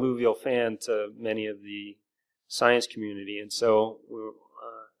like an alluvial fan to many of the science community, and so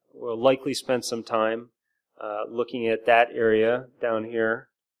we'll likely spend some time looking at that area down here,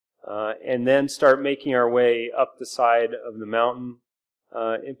 and then start making our way up the side of the mountain.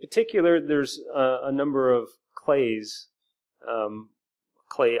 In particular, there's a number of clays.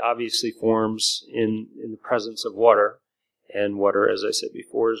 Clay obviously forms in the presence of water, and water, as I said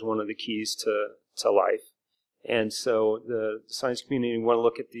before, is one of the keys to life. And so the science community want to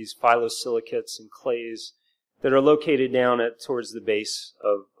look at these phyllosilicates and clays that are located down towards the base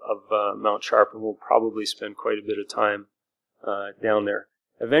of Mount Sharp, and we'll probably spend quite a bit of time down there.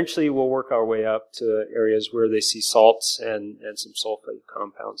 Eventually, we'll work our way up to areas where they see salts and some sulfate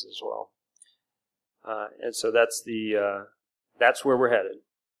compounds as well. And so that's where we're headed.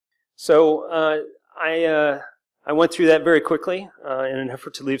 So I went through that very quickly in an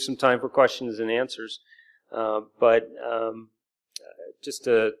effort to leave some time for questions and answers. But just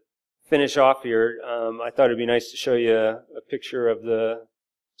to finish off here, I thought it'd be nice to show you a picture of the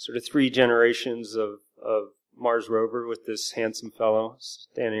sort of 3 generations of Mars rover with this handsome fellow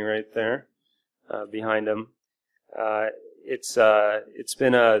standing right there behind him. It's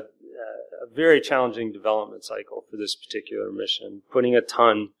been a very challenging development cycle for this particular mission. Putting a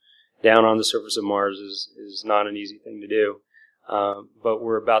ton down on the surface of Mars is not an easy thing to do. But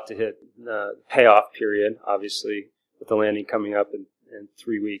we're about to hit the payoff period, obviously, with the landing coming up in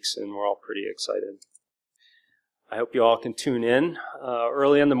 3 weeks, and we're all pretty excited. I hope you all can tune in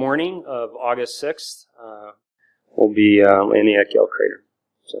early in the morning of August 6th. We'll be landing at Gale Crater.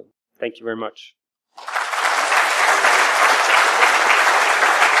 So thank you very much.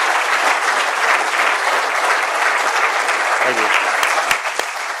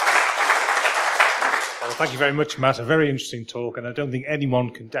 Well, thank you very much, Matt. A very interesting talk, and I don't think anyone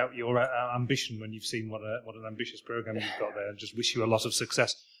can doubt your ambition when you've seen what an ambitious program you've got there. I just wish you a lot of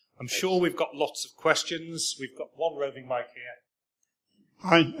success. I'm sure we've got lots of questions. We've got one roving mic here.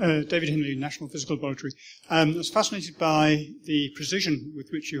 Hi, David Hindley, National Physical Laboratory. I was fascinated by the precision with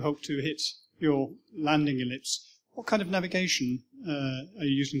which you hope to hit your landing ellipse. What kind of navigation are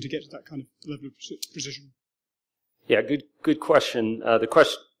you using to get to that kind of level of precision? Yeah, good question. The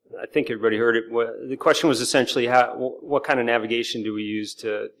question, I think everybody heard it. The question was essentially what kind of navigation do we use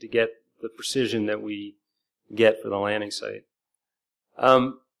to get the precision that we get for the landing site?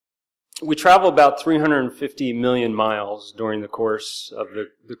 We travel about 350 million miles during the course of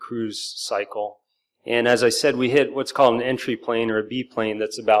the cruise cycle. And as I said, we hit what's called an entry plane or a B plane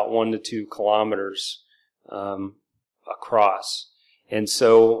that's about 1 to 2 kilometers across. And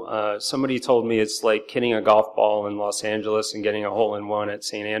so somebody told me it's like hitting a golf ball in Los Angeles and getting a hole-in-one at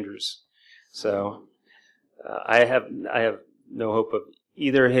St. Andrews. So I have no hope of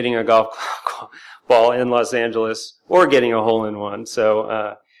either hitting a golf ball in Los Angeles or getting a hole-in-one.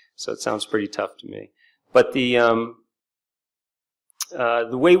 So it sounds pretty tough to me. But the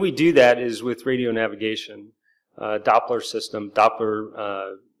way we do that is with radio navigation, Doppler system,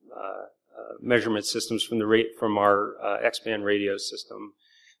 Doppler measurement systems from our X-band radio system.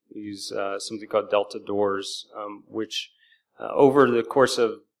 We use something called delta doors, which over the course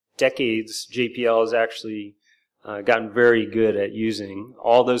of decades, JPL has actually gotten very good at using.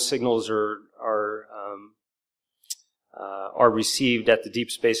 All those signals are received at the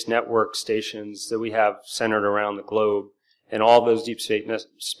Deep Space Network stations that we have centered around the globe, and all those Deep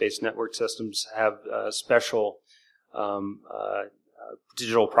Space Network systems have special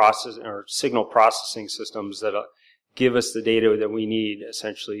digital processing or signal processing systems that give us the data that we need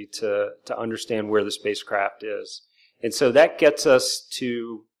essentially to understand where the spacecraft is. And so that gets us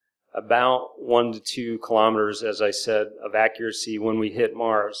to about 1 to 2 kilometers, as I said, of accuracy when we hit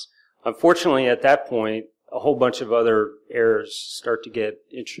Mars. Unfortunately, at that point, a whole bunch of other errors start to get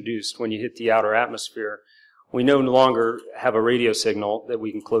introduced when you hit the outer atmosphere. We no longer have a radio signal that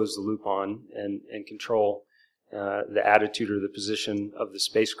we can close the loop on and control the attitude or the position of the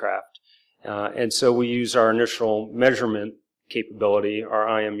spacecraft. And so we use our initial measurement capability, our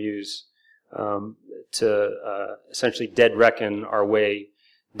IMUs, to essentially dead reckon our way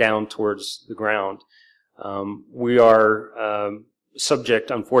down towards the ground. We are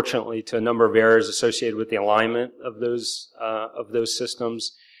subject, unfortunately, to a number of errors associated with the alignment of those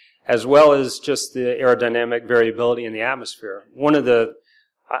systems, as well as just the aerodynamic variability in the atmosphere.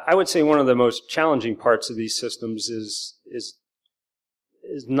 I would say one of the most challenging parts of these systems is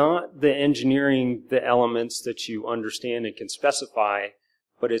not the engineering, the elements that you understand and can specify,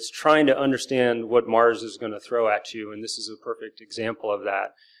 but it's trying to understand what Mars is going to throw at you, and this is a perfect example of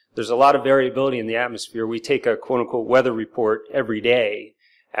that. There's a lot of variability in the atmosphere. We take a quote-unquote weather report every day,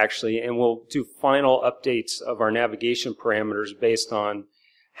 actually, and we'll do final updates of our navigation parameters based on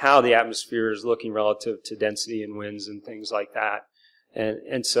how the atmosphere is looking relative to density and winds and things like that.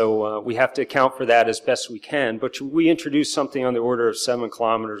 And so we have to account for that as best we can, but we introduce something on the order of 7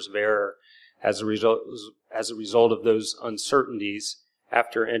 kilometers of error as a result of those uncertainties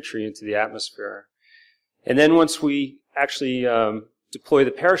after entry into the atmosphere. And then once we actually deploy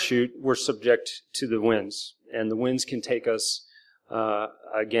the parachute, we're subject to the winds, and the winds can take us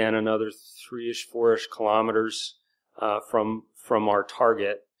again another 3-ish, 4-ish kilometers from our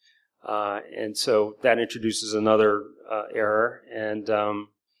target. And so that introduces another error,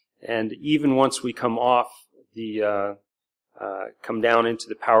 and even once we come off come down into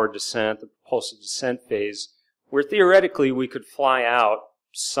the powered descent, the propulsive descent phase, where theoretically we could fly out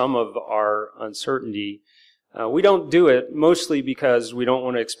some of our uncertainty. We don't do it mostly because we don't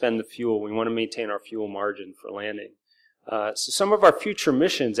want to expend the fuel. We want to maintain our fuel margin for landing. So some of our future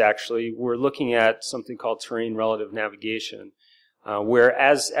missions, actually, we're looking at something called terrain relative navigation, where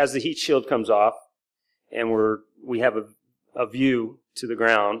as the heat shield comes off and we have a view to the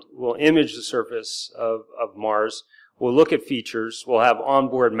ground, we'll image the surface of Mars, we'll look at features, we'll have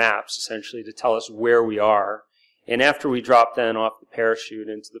onboard maps essentially to tell us where we are, and after we drop then off the parachute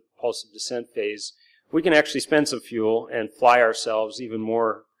into the propulsive descent phase, we can actually spend some fuel and fly ourselves even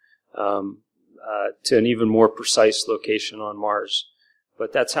more to an even more precise location on Mars.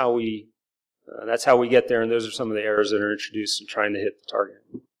 But that's how we get there, and those are some of the errors that are introduced in trying to hit the target.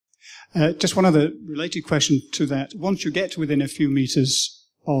 Just one other related question to that. Once you get within a few meters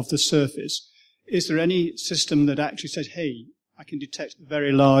of the surface, is there any system that actually says, hey, I can detect a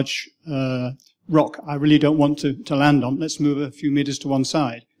very large rock I really don't want to land on, let's move a few meters to one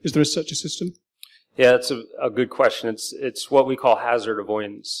side? Is there such a system? Yeah, that's a good question. It's what we call hazard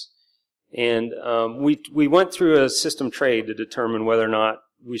avoidance. And we went through a system trade to determine whether or not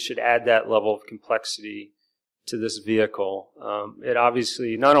we should add that level of complexity to this vehicle. It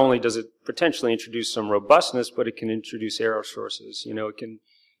obviously, not only does it potentially introduce some robustness, but it can introduce error sources. You know,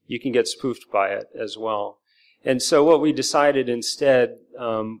 you can get spoofed by it as well. And so what we decided instead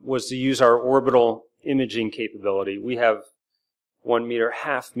was to use our orbital imaging capability. We have 1 meter,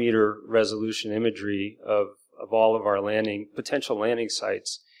 half meter resolution imagery of all of our potential landing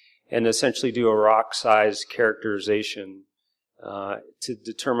sites, and essentially do a rock size characterization to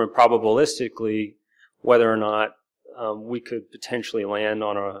determine probabilistically whether or not we could potentially land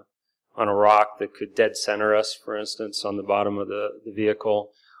on a rock that could dead center us, for instance, on the bottom of the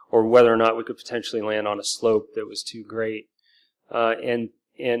vehicle, or whether or not we could potentially land on a slope that was too great. And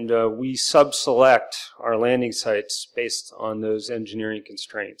we sub-select our landing sites based on those engineering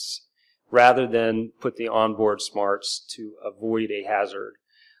constraints, rather than put the onboard smarts to avoid a hazard.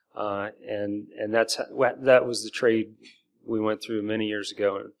 And that was the trade we went through many years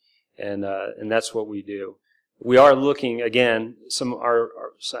ago, and that's what we do. We are looking, again, some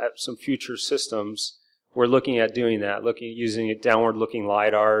future systems. We're looking at doing that, using downward-looking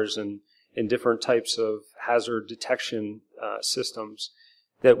lidars and different types of hazard detection systems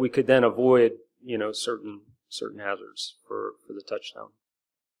that we could then avoid, you know, certain hazards for the touchdown.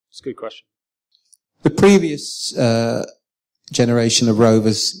 It's a good question. The previous generation of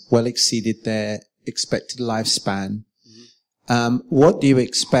rovers well exceeded their expected lifespan. What do you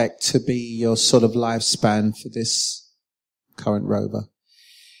expect to be your sort of lifespan for this current rover?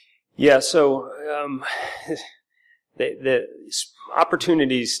 Yeah, so the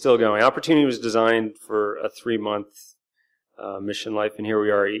Opportunity is still going. Opportunity was designed for a 3-month mission life, and here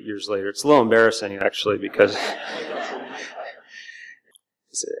we are 8 years later. It's a little embarrassing, actually, because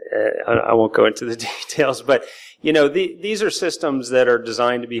I won't go into the details, but you know, these are systems that are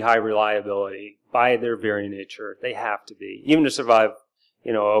designed to be high reliability by their very nature. They have to be, even to survive,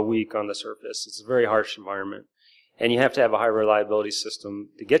 you know, a week on the surface. It's a very harsh environment, and you have to have a high reliability system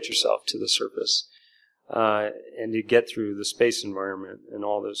to get yourself to the surface and to get through the space environment and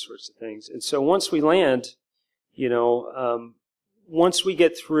all those sorts of things. And so once we land, you know, once we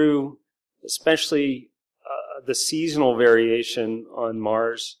get through, especially the seasonal variation on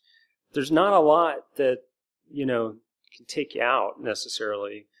Mars, there's not a lot that, you know, can take you out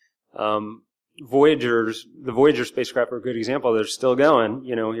necessarily. The Voyager spacecraft are a good example. They're still going.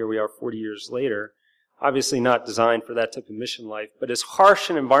 You know, here we are 40 years later. Obviously not designed for that type of mission life, but as harsh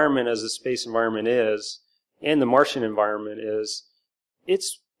an environment as the space environment is, and the Martian environment is,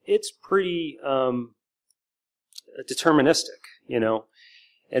 it's pretty deterministic, you know.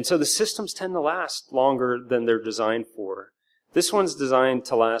 And so the systems tend to last longer than they're designed for. This one's designed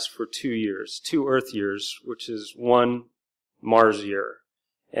to last for 2 years, 2 Earth years, which is 1 Mars year.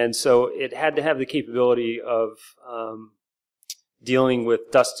 And so it had to have the capability of dealing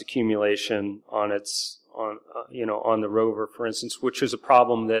with dust accumulation on the rover, for instance, which is a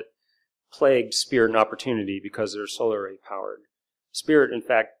problem that plagued Spirit and Opportunity because they're solar array powered. Spirit, in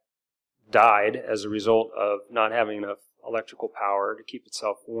fact, died as a result of not having enough electrical power to keep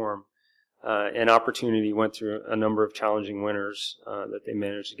itself warm. And Opportunity went through a number of challenging winters that they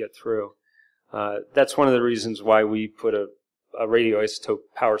managed to get through. That's one of the reasons why we put a radioisotope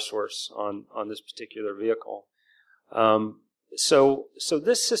power source on this particular vehicle. So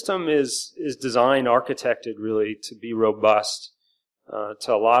this system is designed, architected really to be robust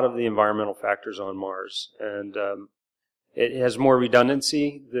to a lot of the environmental factors on Mars, and it has more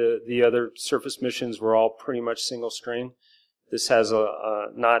redundancy. The other surface missions were all pretty much single string. This has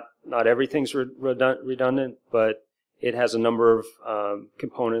not everything's redundant, but it has a number of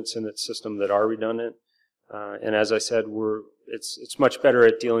components in its system that are redundant. And as I said, it's much better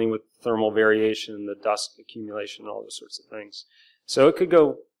at dealing with thermal variation, the dust accumulation, all those sorts of things. So it could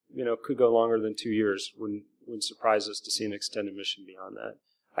go longer than 2 years. Wouldn't surprise us to see an extended mission beyond that.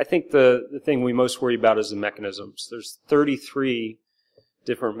 I think the thing we most worry about is the mechanisms. There's 33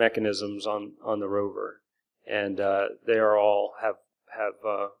 different mechanisms on the rover, and they are all have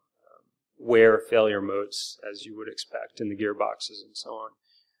wear failure modes, as you would expect, in the gearboxes and so on.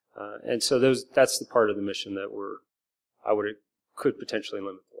 And so that's the part of the mission that could potentially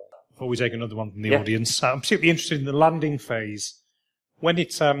limit the life. Before we take another one from the audience, I'm particularly interested in the landing phase. When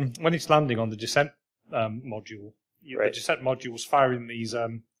it's landing on the descent module, the descent module's firing these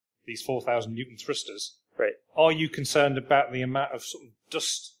 4,000 Newton thrusters. Right. Are you concerned about the amount of sort of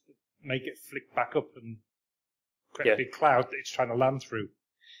dust that make it flick back up and create a big cloud that it's trying to land through?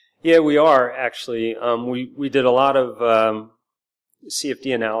 Yeah, we are actually. We did a lot of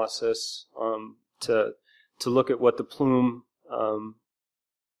CFD analysis to look at what the plume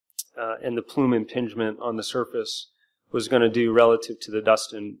the plume impingement on the surface was going to do relative to the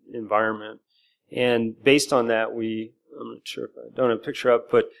dust environment. And based on that, I'm not sure if I don't have a picture up,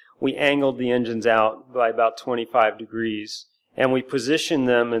 but we angled the engines out by about 25 degrees. And we positioned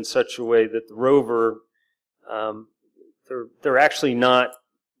them in such a way that the rover, they're actually not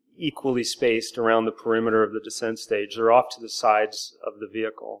equally spaced around the perimeter of the descent stage. They're off to the sides of the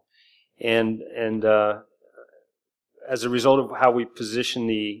vehicle. And as a result of how we position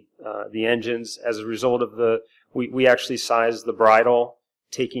the engines, as a result of we actually sized the bridle,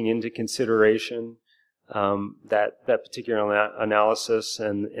 taking into consideration that particular analysis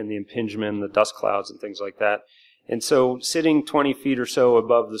and the impingement, and the dust clouds and things like that. And so sitting 20 feet or so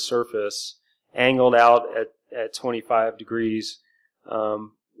above the surface, angled out at 25 degrees,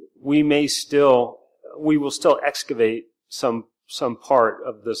 we will still excavate some part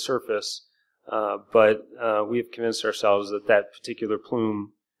of the surface, but we have convinced ourselves that particular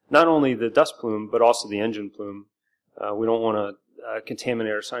plume, not only the dust plume, but also the engine plume, we don't want to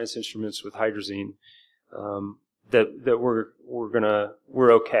contaminate our science instruments with hydrazine, that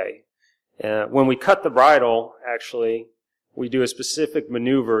we're okay. When we cut the bridle, actually, we do a specific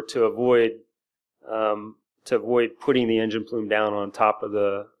maneuver to avoid putting the engine plume down on top of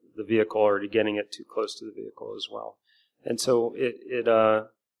the vehicle, or to getting it too close to the vehicle as well. And so it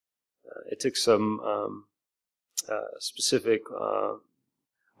took some specific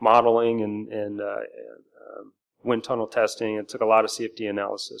modeling and wind tunnel testing. It took a lot of CFD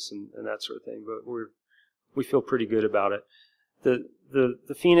analysis and that sort of thing, but we feel pretty good about it.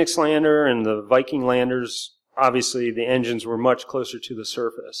 The Phoenix lander and the Viking landers, obviously the engines were much closer to the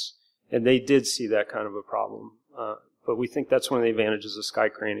surface, and they did see that kind of a problem. But we think that's one of the advantages of Sky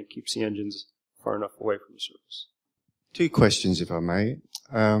Crane. It keeps the engines far enough away from the surface. Two questions, if I may.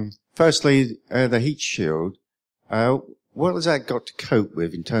 Firstly, the heat shield. What has that got to cope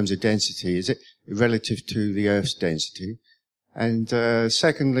with in terms of density? Is it relative to the Earth's density? And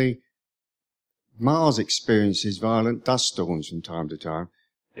secondly, Mars experiences violent dust storms from time to time.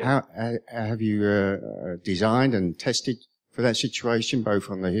 Yeah. How have you designed and tested for that situation,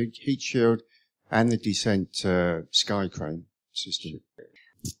 both on the heat shield and the descent Sky Crane system?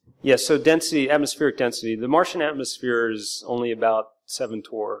 Yes, so density, atmospheric density. The Martian atmosphere is only about 7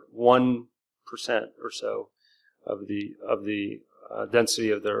 torr, 1% or so of the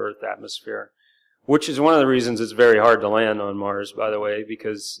density of the Earth atmosphere, which is one of the reasons it's very hard to land on Mars, by the way,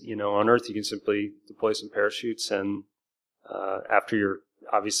 because, on Earth you can simply deploy some parachutes and after your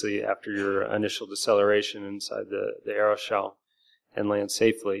initial deceleration inside the aeroshell and land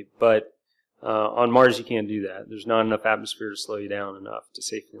safely. But on Mars you can't do that. There's not enough atmosphere to slow you down enough to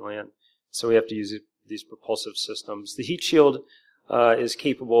safely land. So we have to use these propulsive systems. The heat shield is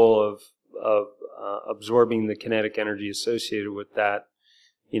capable of absorbing the kinetic energy associated with that.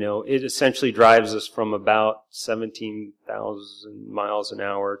 It essentially drives us from about 17,000 miles an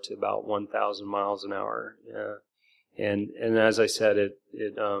hour to about 1,000 miles an hour. And as I said, it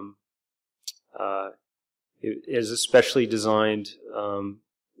is a specially designed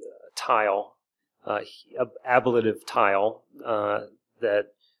tile, ablative tile,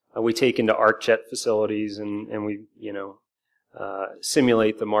 that we take into arc jet facilities and we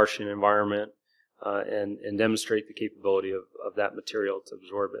simulate the Martian environment and demonstrate the capability of that material to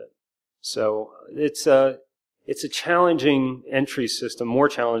absorb it. So it's a challenging entry system, more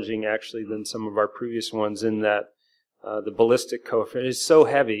challenging actually than some of our previous ones, in that the ballistic coefficient is so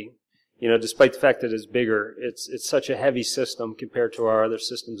heavy. Despite the fact that it's bigger, it's such a heavy system compared to our other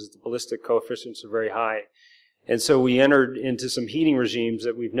systems. The ballistic coefficients are very high, and so we entered into some heating regimes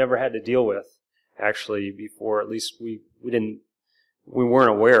that we've never had to deal with actually before. At least we weren't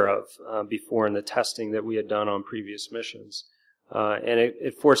aware of before in the testing that we had done on previous missions. And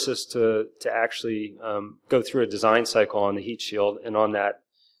it forced us to actually go through a design cycle on the heat shield and on that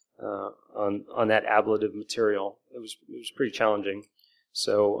ablative material. It was pretty challenging.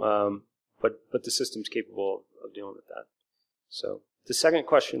 So, but the system's capable of dealing with that. So the second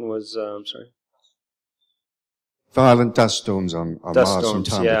question was, I'm sorry. Violent dust storms on Mars from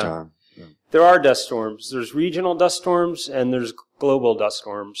time to time. Yeah. There are dust storms. There's regional dust storms and there's global dust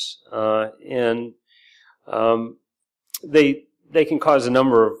storms, and they can cause a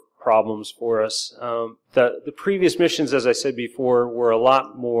number of problems for us. The previous missions, as I said before, were a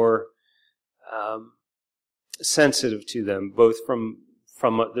lot more sensitive to them, both from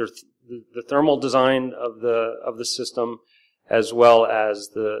the thermal design of the system, as well as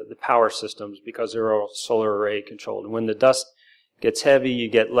the power systems, because they're all solar array controlled. And when the dust gets heavy, you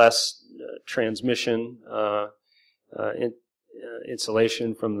get less transmission,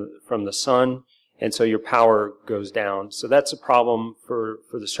 insulation from the sun, and so your power goes down. So that's a problem for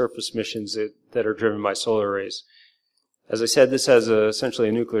the surface missions that are driven by solar arrays. As I said, this has essentially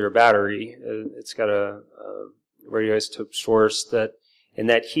a nuclear battery. It's got a radioisotope source and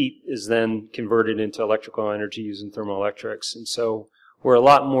that heat is then converted into electrical energy using thermoelectrics. And so we're a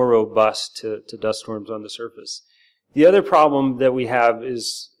lot more robust to dust storms on the surface. The other problem that we have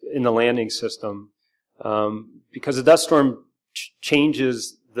is in the landing system, because a dust storm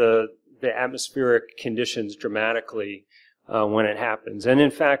changes the atmospheric conditions dramatically when it happens. And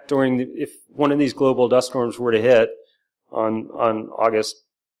in fact, if one of these global dust storms were to hit on August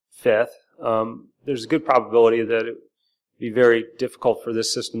 5th, there's a good probability that it would be very difficult for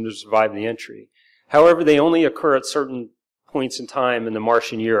this system to survive the entry. However, they only occur at certain points in time in the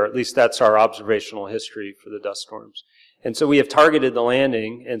Martian year. At least that's our observational history for the dust storms. And so we have targeted the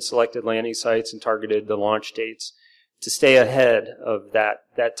landing and selected landing sites and targeted the launch dates to stay ahead of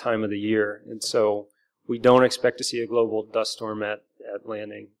that time of the year. And so we don't expect to see a global dust storm at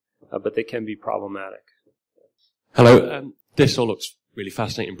landing, but they can be problematic. Hello. This all looks really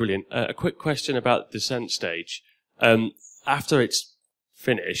fascinating, brilliant. A quick question about the descent stage. After it's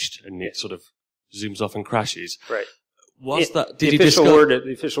finished and it sort of zooms off and crashes, right? The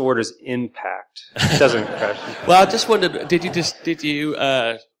official word is impact. It doesn't crash. Well, I just wondered, did you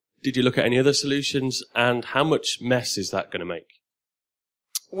look at any other solutions, and how much mess is that going to make?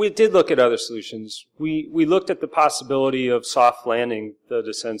 We did look at other solutions. We looked at the possibility of soft landing the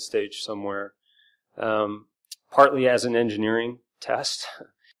descent stage somewhere, partly as an engineering test,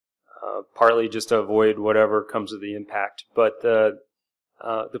 partly just to avoid whatever comes of the impact. But the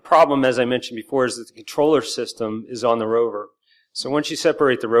problem, as I mentioned before, is that the controller system is on the rover. So once you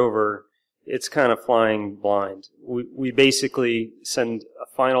separate the rover, it's kind of flying blind. We basically send a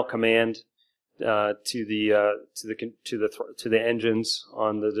final command to the engines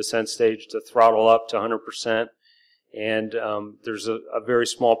on the descent stage to throttle up to 100%, and there's a very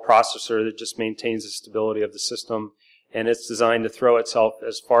small processor that just maintains the stability of the system, and it's designed to throw itself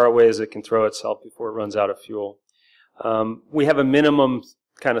as far away as it can throw itself before it runs out of fuel. We have a minimum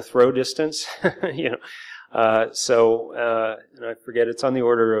kind of throw distance, and I forget, it's on the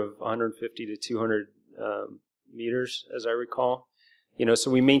order of 150 to 200 meters, as I recall. So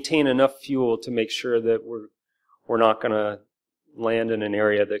we maintain enough fuel to make sure that we're not going to land in an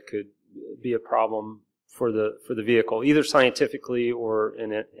area that could be a problem for the vehicle, either scientifically or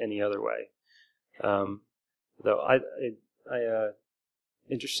in any other way. Though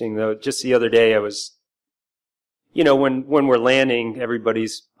interesting though, just the other day I was, when we're landing,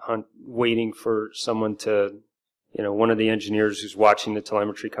 everybody's waiting for someone to, one of the engineers who's watching the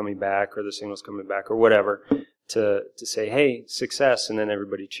telemetry coming back or the signals coming back or whatever, to say, hey, success, and then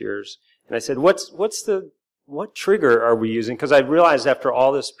everybody cheers. And I said, what trigger are we using? Because I realized after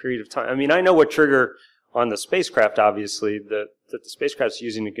all this period of time, I know what trigger on the spacecraft, obviously, that the spacecraft's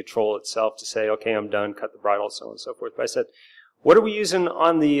using to control itself to say, okay, I'm done, cut the bridle, so on and so forth. But I said, what are we using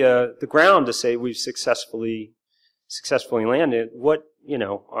on the ground to say we've successfully landed? What,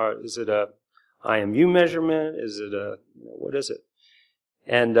 is it a IMU measurement? Is it what is it?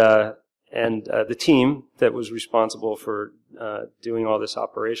 And the team that was responsible for doing all this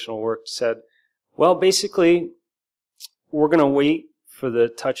operational work said, well, basically, we're going to wait for the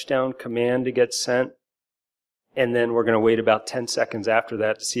touchdown command to get sent, and then we're going to wait about 10 seconds after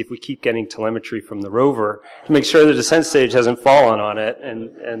that to see if we keep getting telemetry from the rover to make sure the descent stage hasn't fallen on it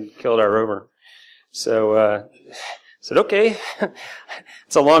and killed our rover. So I said, okay,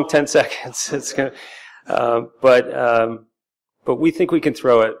 it's a long 10 seconds. It's gonna, but we think we can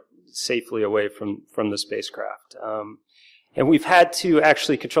throw it safely away from the spacecraft. And we've had to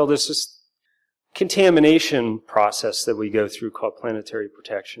actually control this contamination process that we go through called planetary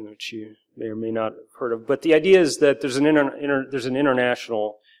protection, which you may or may not have heard of. But the idea is that there's an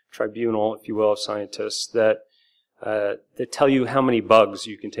international tribunal, if you will, of scientists that tell you how many bugs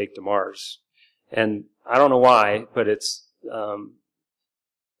you can take to Mars. And I don't know why, but it's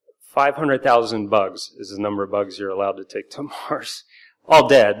 500,000 bugs is the number of bugs you're allowed to take to Mars. All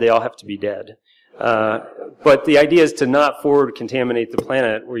dead. They all have to be dead. But the idea is to not forward contaminate the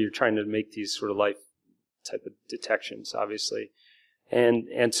planet where you're trying to make these sort of life type of detections, obviously.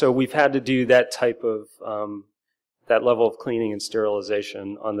 And so we've had to do that type of, that level of cleaning and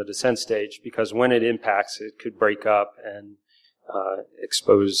sterilization on the descent stage, because when it impacts, it could break up and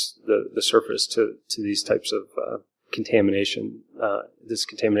expose the surface to these types of contamination, this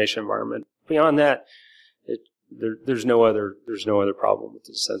contamination environment. Beyond that, there's no other problem with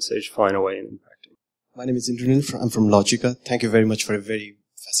the descent stage flying away and impacting. My name is Indranil. I'm from Logica. Thank you very much for a very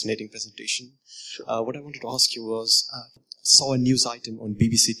fascinating presentation. Sure. What I wanted to ask you was, I saw a news item on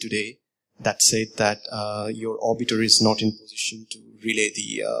BBC today that said that your orbiter is not in position to relay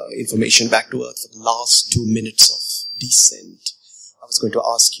the information back to Earth for the last 2 minutes of descent. I was going to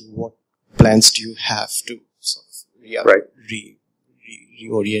ask you, what plans do you have to sort of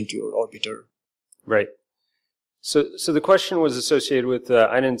reorient your orbiter? Right. So the question was associated with,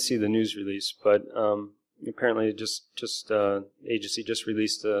 I didn't see the news release, but apparently agency just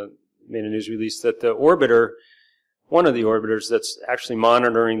made a news release that the orbiter, one of the orbiters that's actually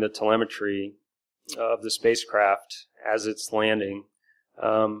monitoring the telemetry of the spacecraft as it's landing,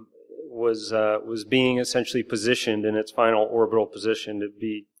 was being essentially positioned in its final orbital position to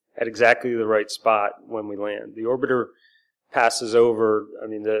be at exactly the right spot when we land. The orbiter passes over, I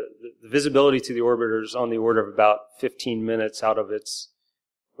mean, the visibility to the orbiter is on the order of about 15 minutes out of its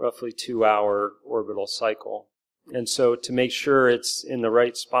roughly 2-hour orbital cycle. And so to make sure it's in the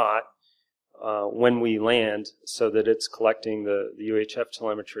right spot when we land so that it's collecting the UHF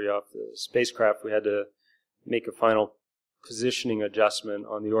telemetry off the spacecraft, we had to make a final positioning adjustment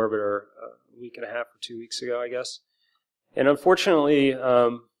on the orbiter a week and a half or 2 weeks ago, I guess. And unfortunately,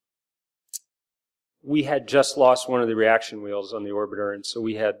 we had just lost one of the reaction wheels on the orbiter, and so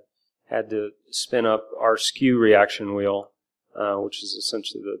we had to spin up our skew reaction wheel, which is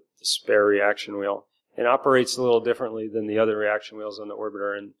essentially the spare reaction wheel. It operates a little differently than the other reaction wheels on the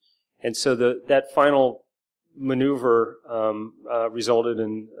orbiter, and so that final maneuver resulted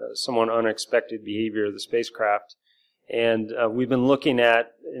in somewhat unexpected behavior of the spacecraft. And we've been looking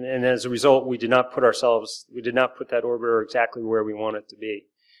at, and as a result, we did not put that orbiter exactly where we want it to be.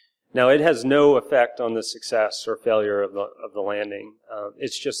 Now, it has no effect on the success or failure of the landing.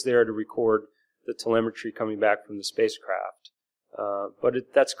 It's just there to record the telemetry coming back from the spacecraft.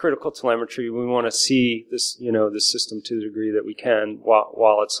 But that's critical telemetry. We want to see this, the system to the degree that we can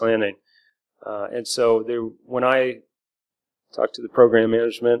while it's landing. And so when I talked to the program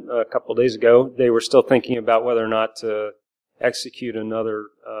management a couple of days ago, they were still thinking about whether or not to execute another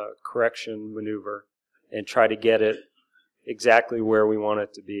correction maneuver and try to get it exactly where we want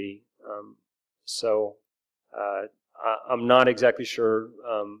it to be. I'm not exactly sure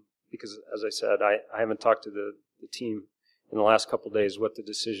because, as I said, I haven't talked to the team in the last couple of days what the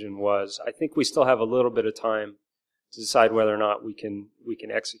decision was. I think we still have a little bit of time to decide whether or not we can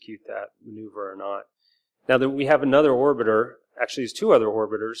execute that maneuver or not. Now that we have another orbiter, actually there's two other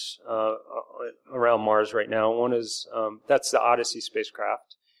orbiters around Mars right now. One is that's the Odyssey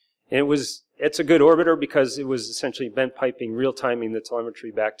spacecraft. And it's a good orbiter because it was essentially bent piping, real-timing the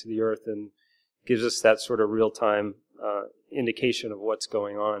telemetry back to the Earth and gives us that sort of real-time indication of what's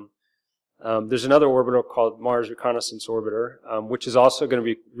going on. There's another orbiter called Mars Reconnaissance Orbiter, which is also going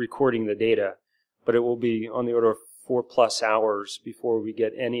to be recording the data, but it will be on the order of 4+ hours before we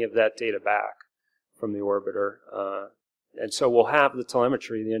get any of that data back from the orbiter. And so we'll have the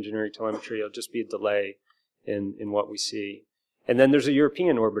telemetry, the engineering telemetry. It'll just be a delay in what we see. And then there's a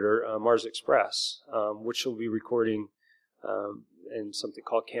European orbiter, Mars Express, which will be recording in something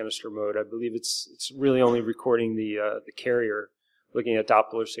called canister mode. I believe it's really only recording the carrier, looking at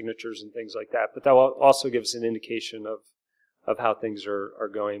Doppler signatures and things like that. But that will also give us an indication of how things are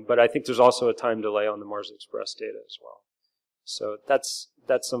going. But I think there's also a time delay on the Mars Express data as well. So that's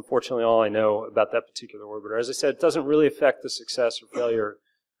unfortunately all I know about that particular orbiter. As I said, it doesn't really affect the success or failure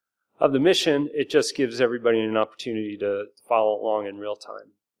of the mission. It just gives everybody an opportunity to follow along in real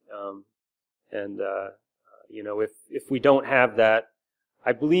time. If we don't have that,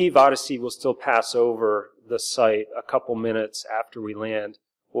 I believe Odyssey will still pass over the site a couple minutes after we land.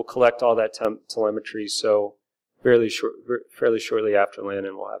 We'll collect all that telemetry, so fairly shortly after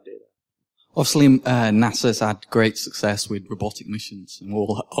landing we'll have data. Obviously, NASA's had great success with robotic missions, and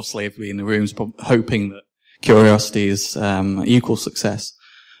we'll obviously everybody in the room is hoping that Curiosity is equal success.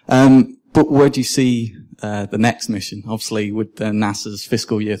 But where do you see the next mission? Obviously, with NASA's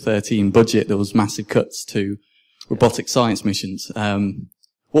fiscal year 13 budget, there was massive cuts to robotic science missions.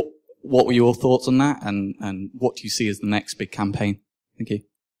 What were your thoughts on that, and what do you see as the next big campaign? Thank you.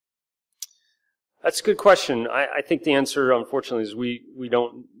 That's a good question. I think the answer, unfortunately, is we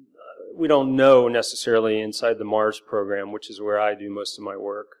don't know necessarily inside the Mars program, which is where I do most of my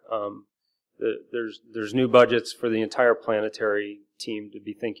work. There's new budgets for the entire planetary team to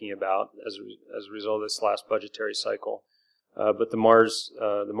be thinking about as a result of this last budgetary cycle. But the Mars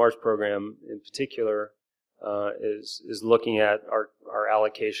program in particular is looking at our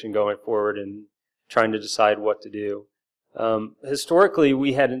allocation going forward and trying to decide what to do. Historically,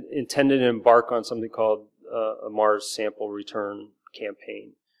 we had intended to embark on something called a Mars sample return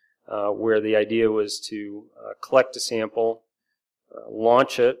campaign, where the idea was to collect a sample,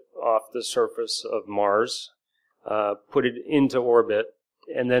 launch it off the surface of Mars, put it into orbit,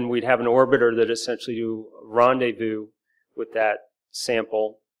 then we'd have an orbiter that essentially do rendezvous with that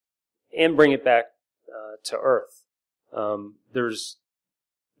sample and bring it back to Earth. There's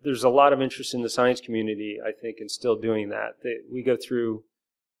a lot of interest in the science community, I think, in still doing that. We go through,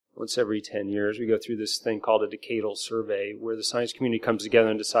 once every 10 years, we go through this thing called a decadal survey where the science community comes together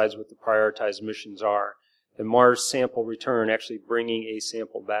and decides what the prioritized missions are. And Mars sample return, actually bringing a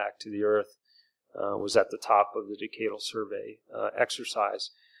sample back to the Earth, was at the top of the decadal survey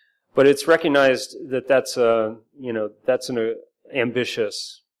exercise. But it's recognized that that's an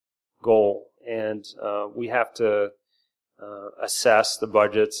ambitious goal, and we have to assess the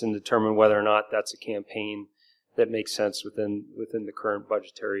budgets and determine whether or not that's a campaign that makes sense within the current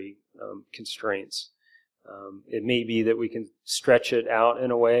budgetary constraints. It may be that we can stretch it out in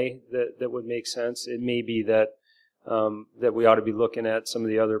a way that would make sense. It may be that we ought to be looking at some of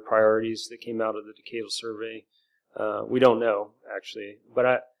the other priorities that came out of the decadal survey. We don't know, actually.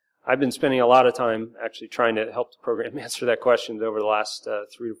 But I've been spending a lot of time actually trying to help the program answer that question over the last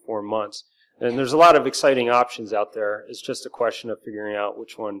 3 to 4 months. And there's a lot of exciting options out there. It's just a question of figuring out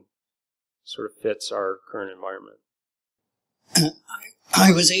which one sort of fits our current environment.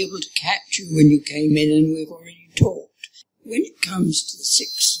 I was able to catch you when you came in, and we've already talked. When it comes to the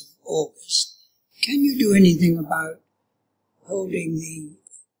 6th of August, can you do anything about holding the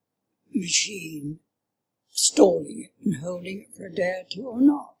machine, stalling it and holding it for a day or two or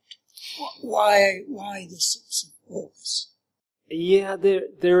not? Why the 6th of August? Yeah,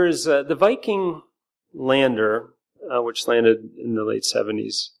 there is the Viking lander, which landed in the late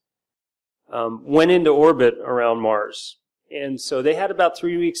 70s, went into orbit around Mars. And so they had about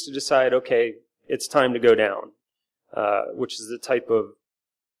 3 weeks to decide, okay, it's time to go down, which is the type of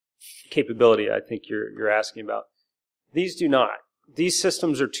capability I think you're asking about. These do not. These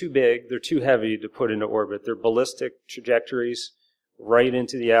systems are too big, they're too heavy to put into orbit. They're ballistic trajectories right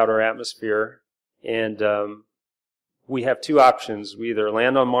into the outer atmosphere, and we have two options. We either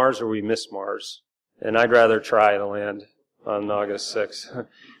land on Mars or we miss Mars, and I'd rather try to land on August 6th.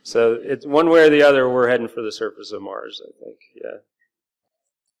 So it's one way or the other, we're heading for the surface of Mars, I think.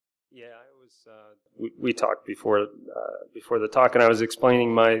 Yeah, I was. We talked before the talk, and I was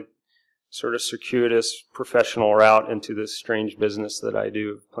explaining my sort of circuitous professional route into this strange business that I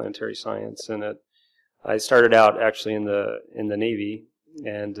do, planetary science. And I started out actually in the Navy,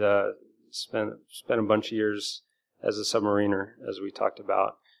 and spent a bunch of years as a submariner, as we talked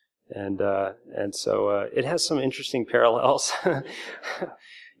about. And so it has some interesting parallels,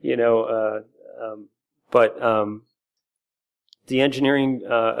 but the engineering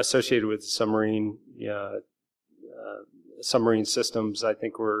associated with submarine systems, I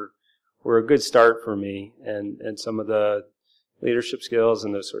think, were a good start for me, and some of the leadership skills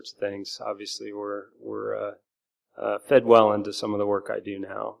and those sorts of things obviously were fed well into some of the work I do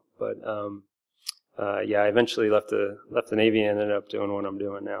now. But I eventually left the Navy and ended up doing what I'm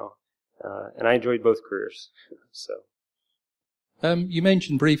doing now. And I enjoyed both careers. So, you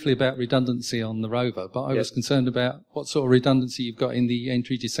mentioned briefly about redundancy on the rover, but I was concerned about what sort of redundancy you've got in the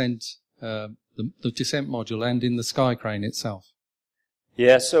entry descent, the descent module, and in the sky crane itself.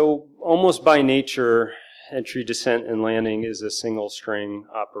 Yeah, so almost by nature, entry, descent, and landing is a single string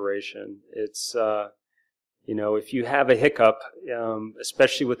operation. It's if you have a hiccup,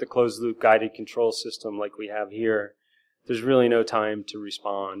 especially with the closed loop guided control system like we have here, there's really no time to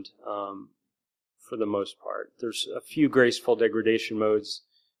respond for the most part. There's a few graceful degradation modes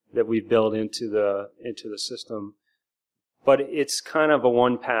that we've built into the system, but it's kind of a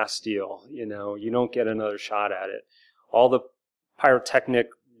one-pass deal. You don't get another shot at it. All the pyrotechnic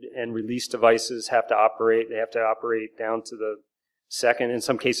and release devices have to operate. They have to operate down to the second, in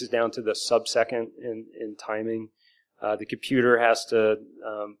some cases down to the sub-second in timing. The computer has to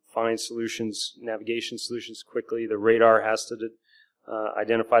find solutions, navigation solutions quickly. The radar has to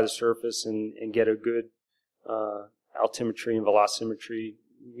identify the surface and get a good altimetry and velocimetry,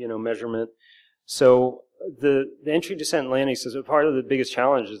 measurement. So the entry, descent, and landing system, part of the biggest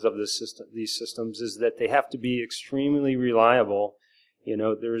challenges of these systems is that they have to be extremely reliable.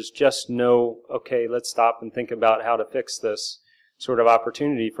 There's just no, okay, let's stop and think about how to fix this sort of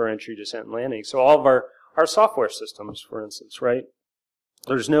opportunity for entry, descent, and landing. So all of our software systems, for instance, right?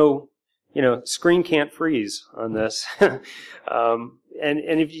 There's no, screen can't freeze on this. And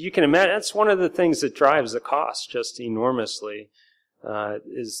if you can imagine, that's one of the things that drives the cost just enormously,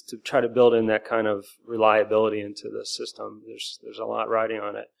 is to try to build in that kind of reliability into the system. There's a lot riding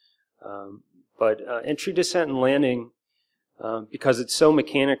on it. But entry, descent, and landing, because it's so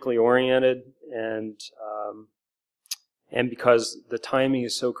mechanically oriented and because the timing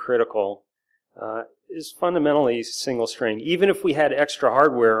is so critical, is fundamentally single string. Even if we had extra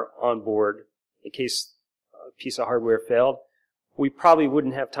hardware on board, in case a piece of hardware failed, we probably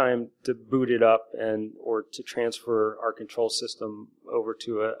wouldn't have time to boot it up or to transfer our control system over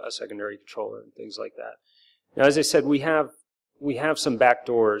to a secondary controller and things like that. Now, as I said, we have some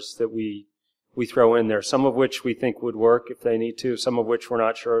backdoors that we throw in there, some of which we think would work if they need to, some of which we're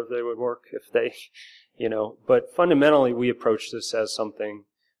not sure if they would work if they, but fundamentally we approach this as something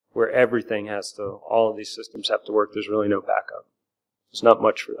where everything all of these systems have to work. There's really no backup. There's not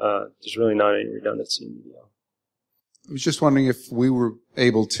much, there's really not any redundancy in UDL. I was just wondering if we were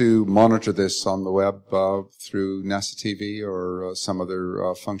able to monitor this on the web through NASA TV or some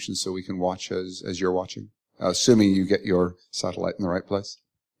other function so we can watch as you're watching, assuming you get your satellite in the right place.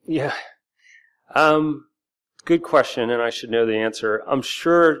 Yeah. Good question, and I should know the answer. I'm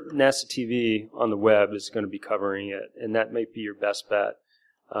sure NASA TV on the web is going to be covering it, and that might be your best bet.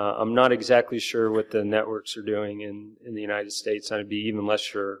 I'm not exactly sure what the networks are doing in the United States, and I'd be even less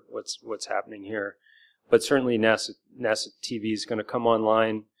sure what's happening here. But certainly NASA TV is going to come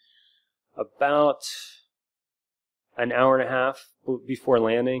online about an hour and a half before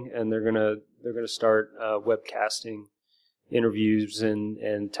landing, and they're going to start webcasting interviews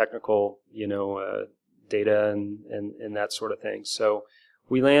and technical data and that sort of thing. So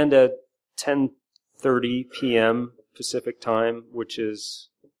we land at 10:30 p.m. Pacific time, which is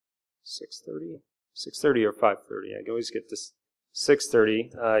 6:30 or 5:30. I always get this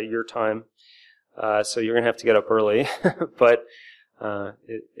 6:30 your time. So you're going to have to get up early, but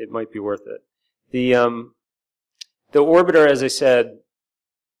it might be worth it. The orbiter, as I said,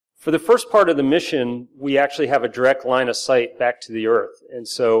 for the first part of the mission, we actually have a direct line of sight back to the Earth. And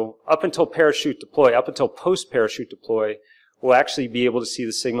so up until post-parachute deploy, we'll actually be able to see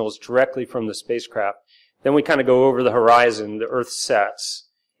the signals directly from the spacecraft. Then we kind of go over the horizon, the Earth sets,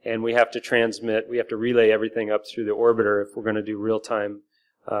 and we have to relay everything up through the orbiter if we're going to do real-time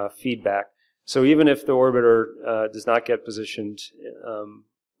feedback. So even if the orbiter does not get positioned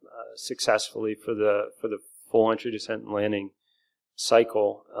successfully for the full entry, descent, and landing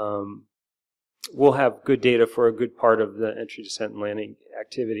cycle, we'll have good data for a good part of the entry, descent, and landing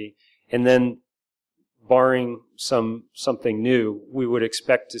activity. And then, barring something new, we would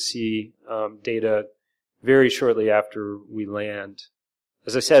expect to see data very shortly after we land.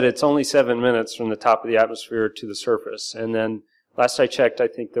 As I said, it's only 7 minutes from the top of the atmosphere to the surface, and then last I checked, I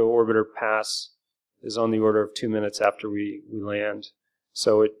think the orbiter pass is on the order of 2 minutes after we land.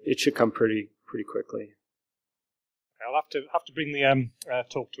 So it should come pretty quickly. I'll have to bring the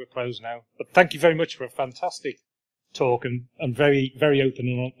talk to a close now. But thank you very much for a fantastic talk and very, very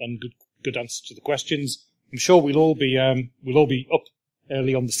open and good answers to the questions. I'm sure we'll all be up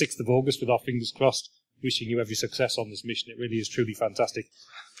early on the 6th of August with our fingers crossed, wishing you every success on this mission. It really is truly fantastic.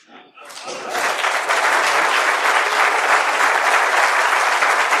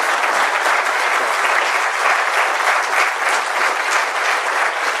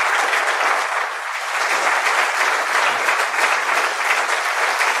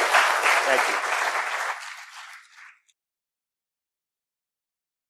 Thank you.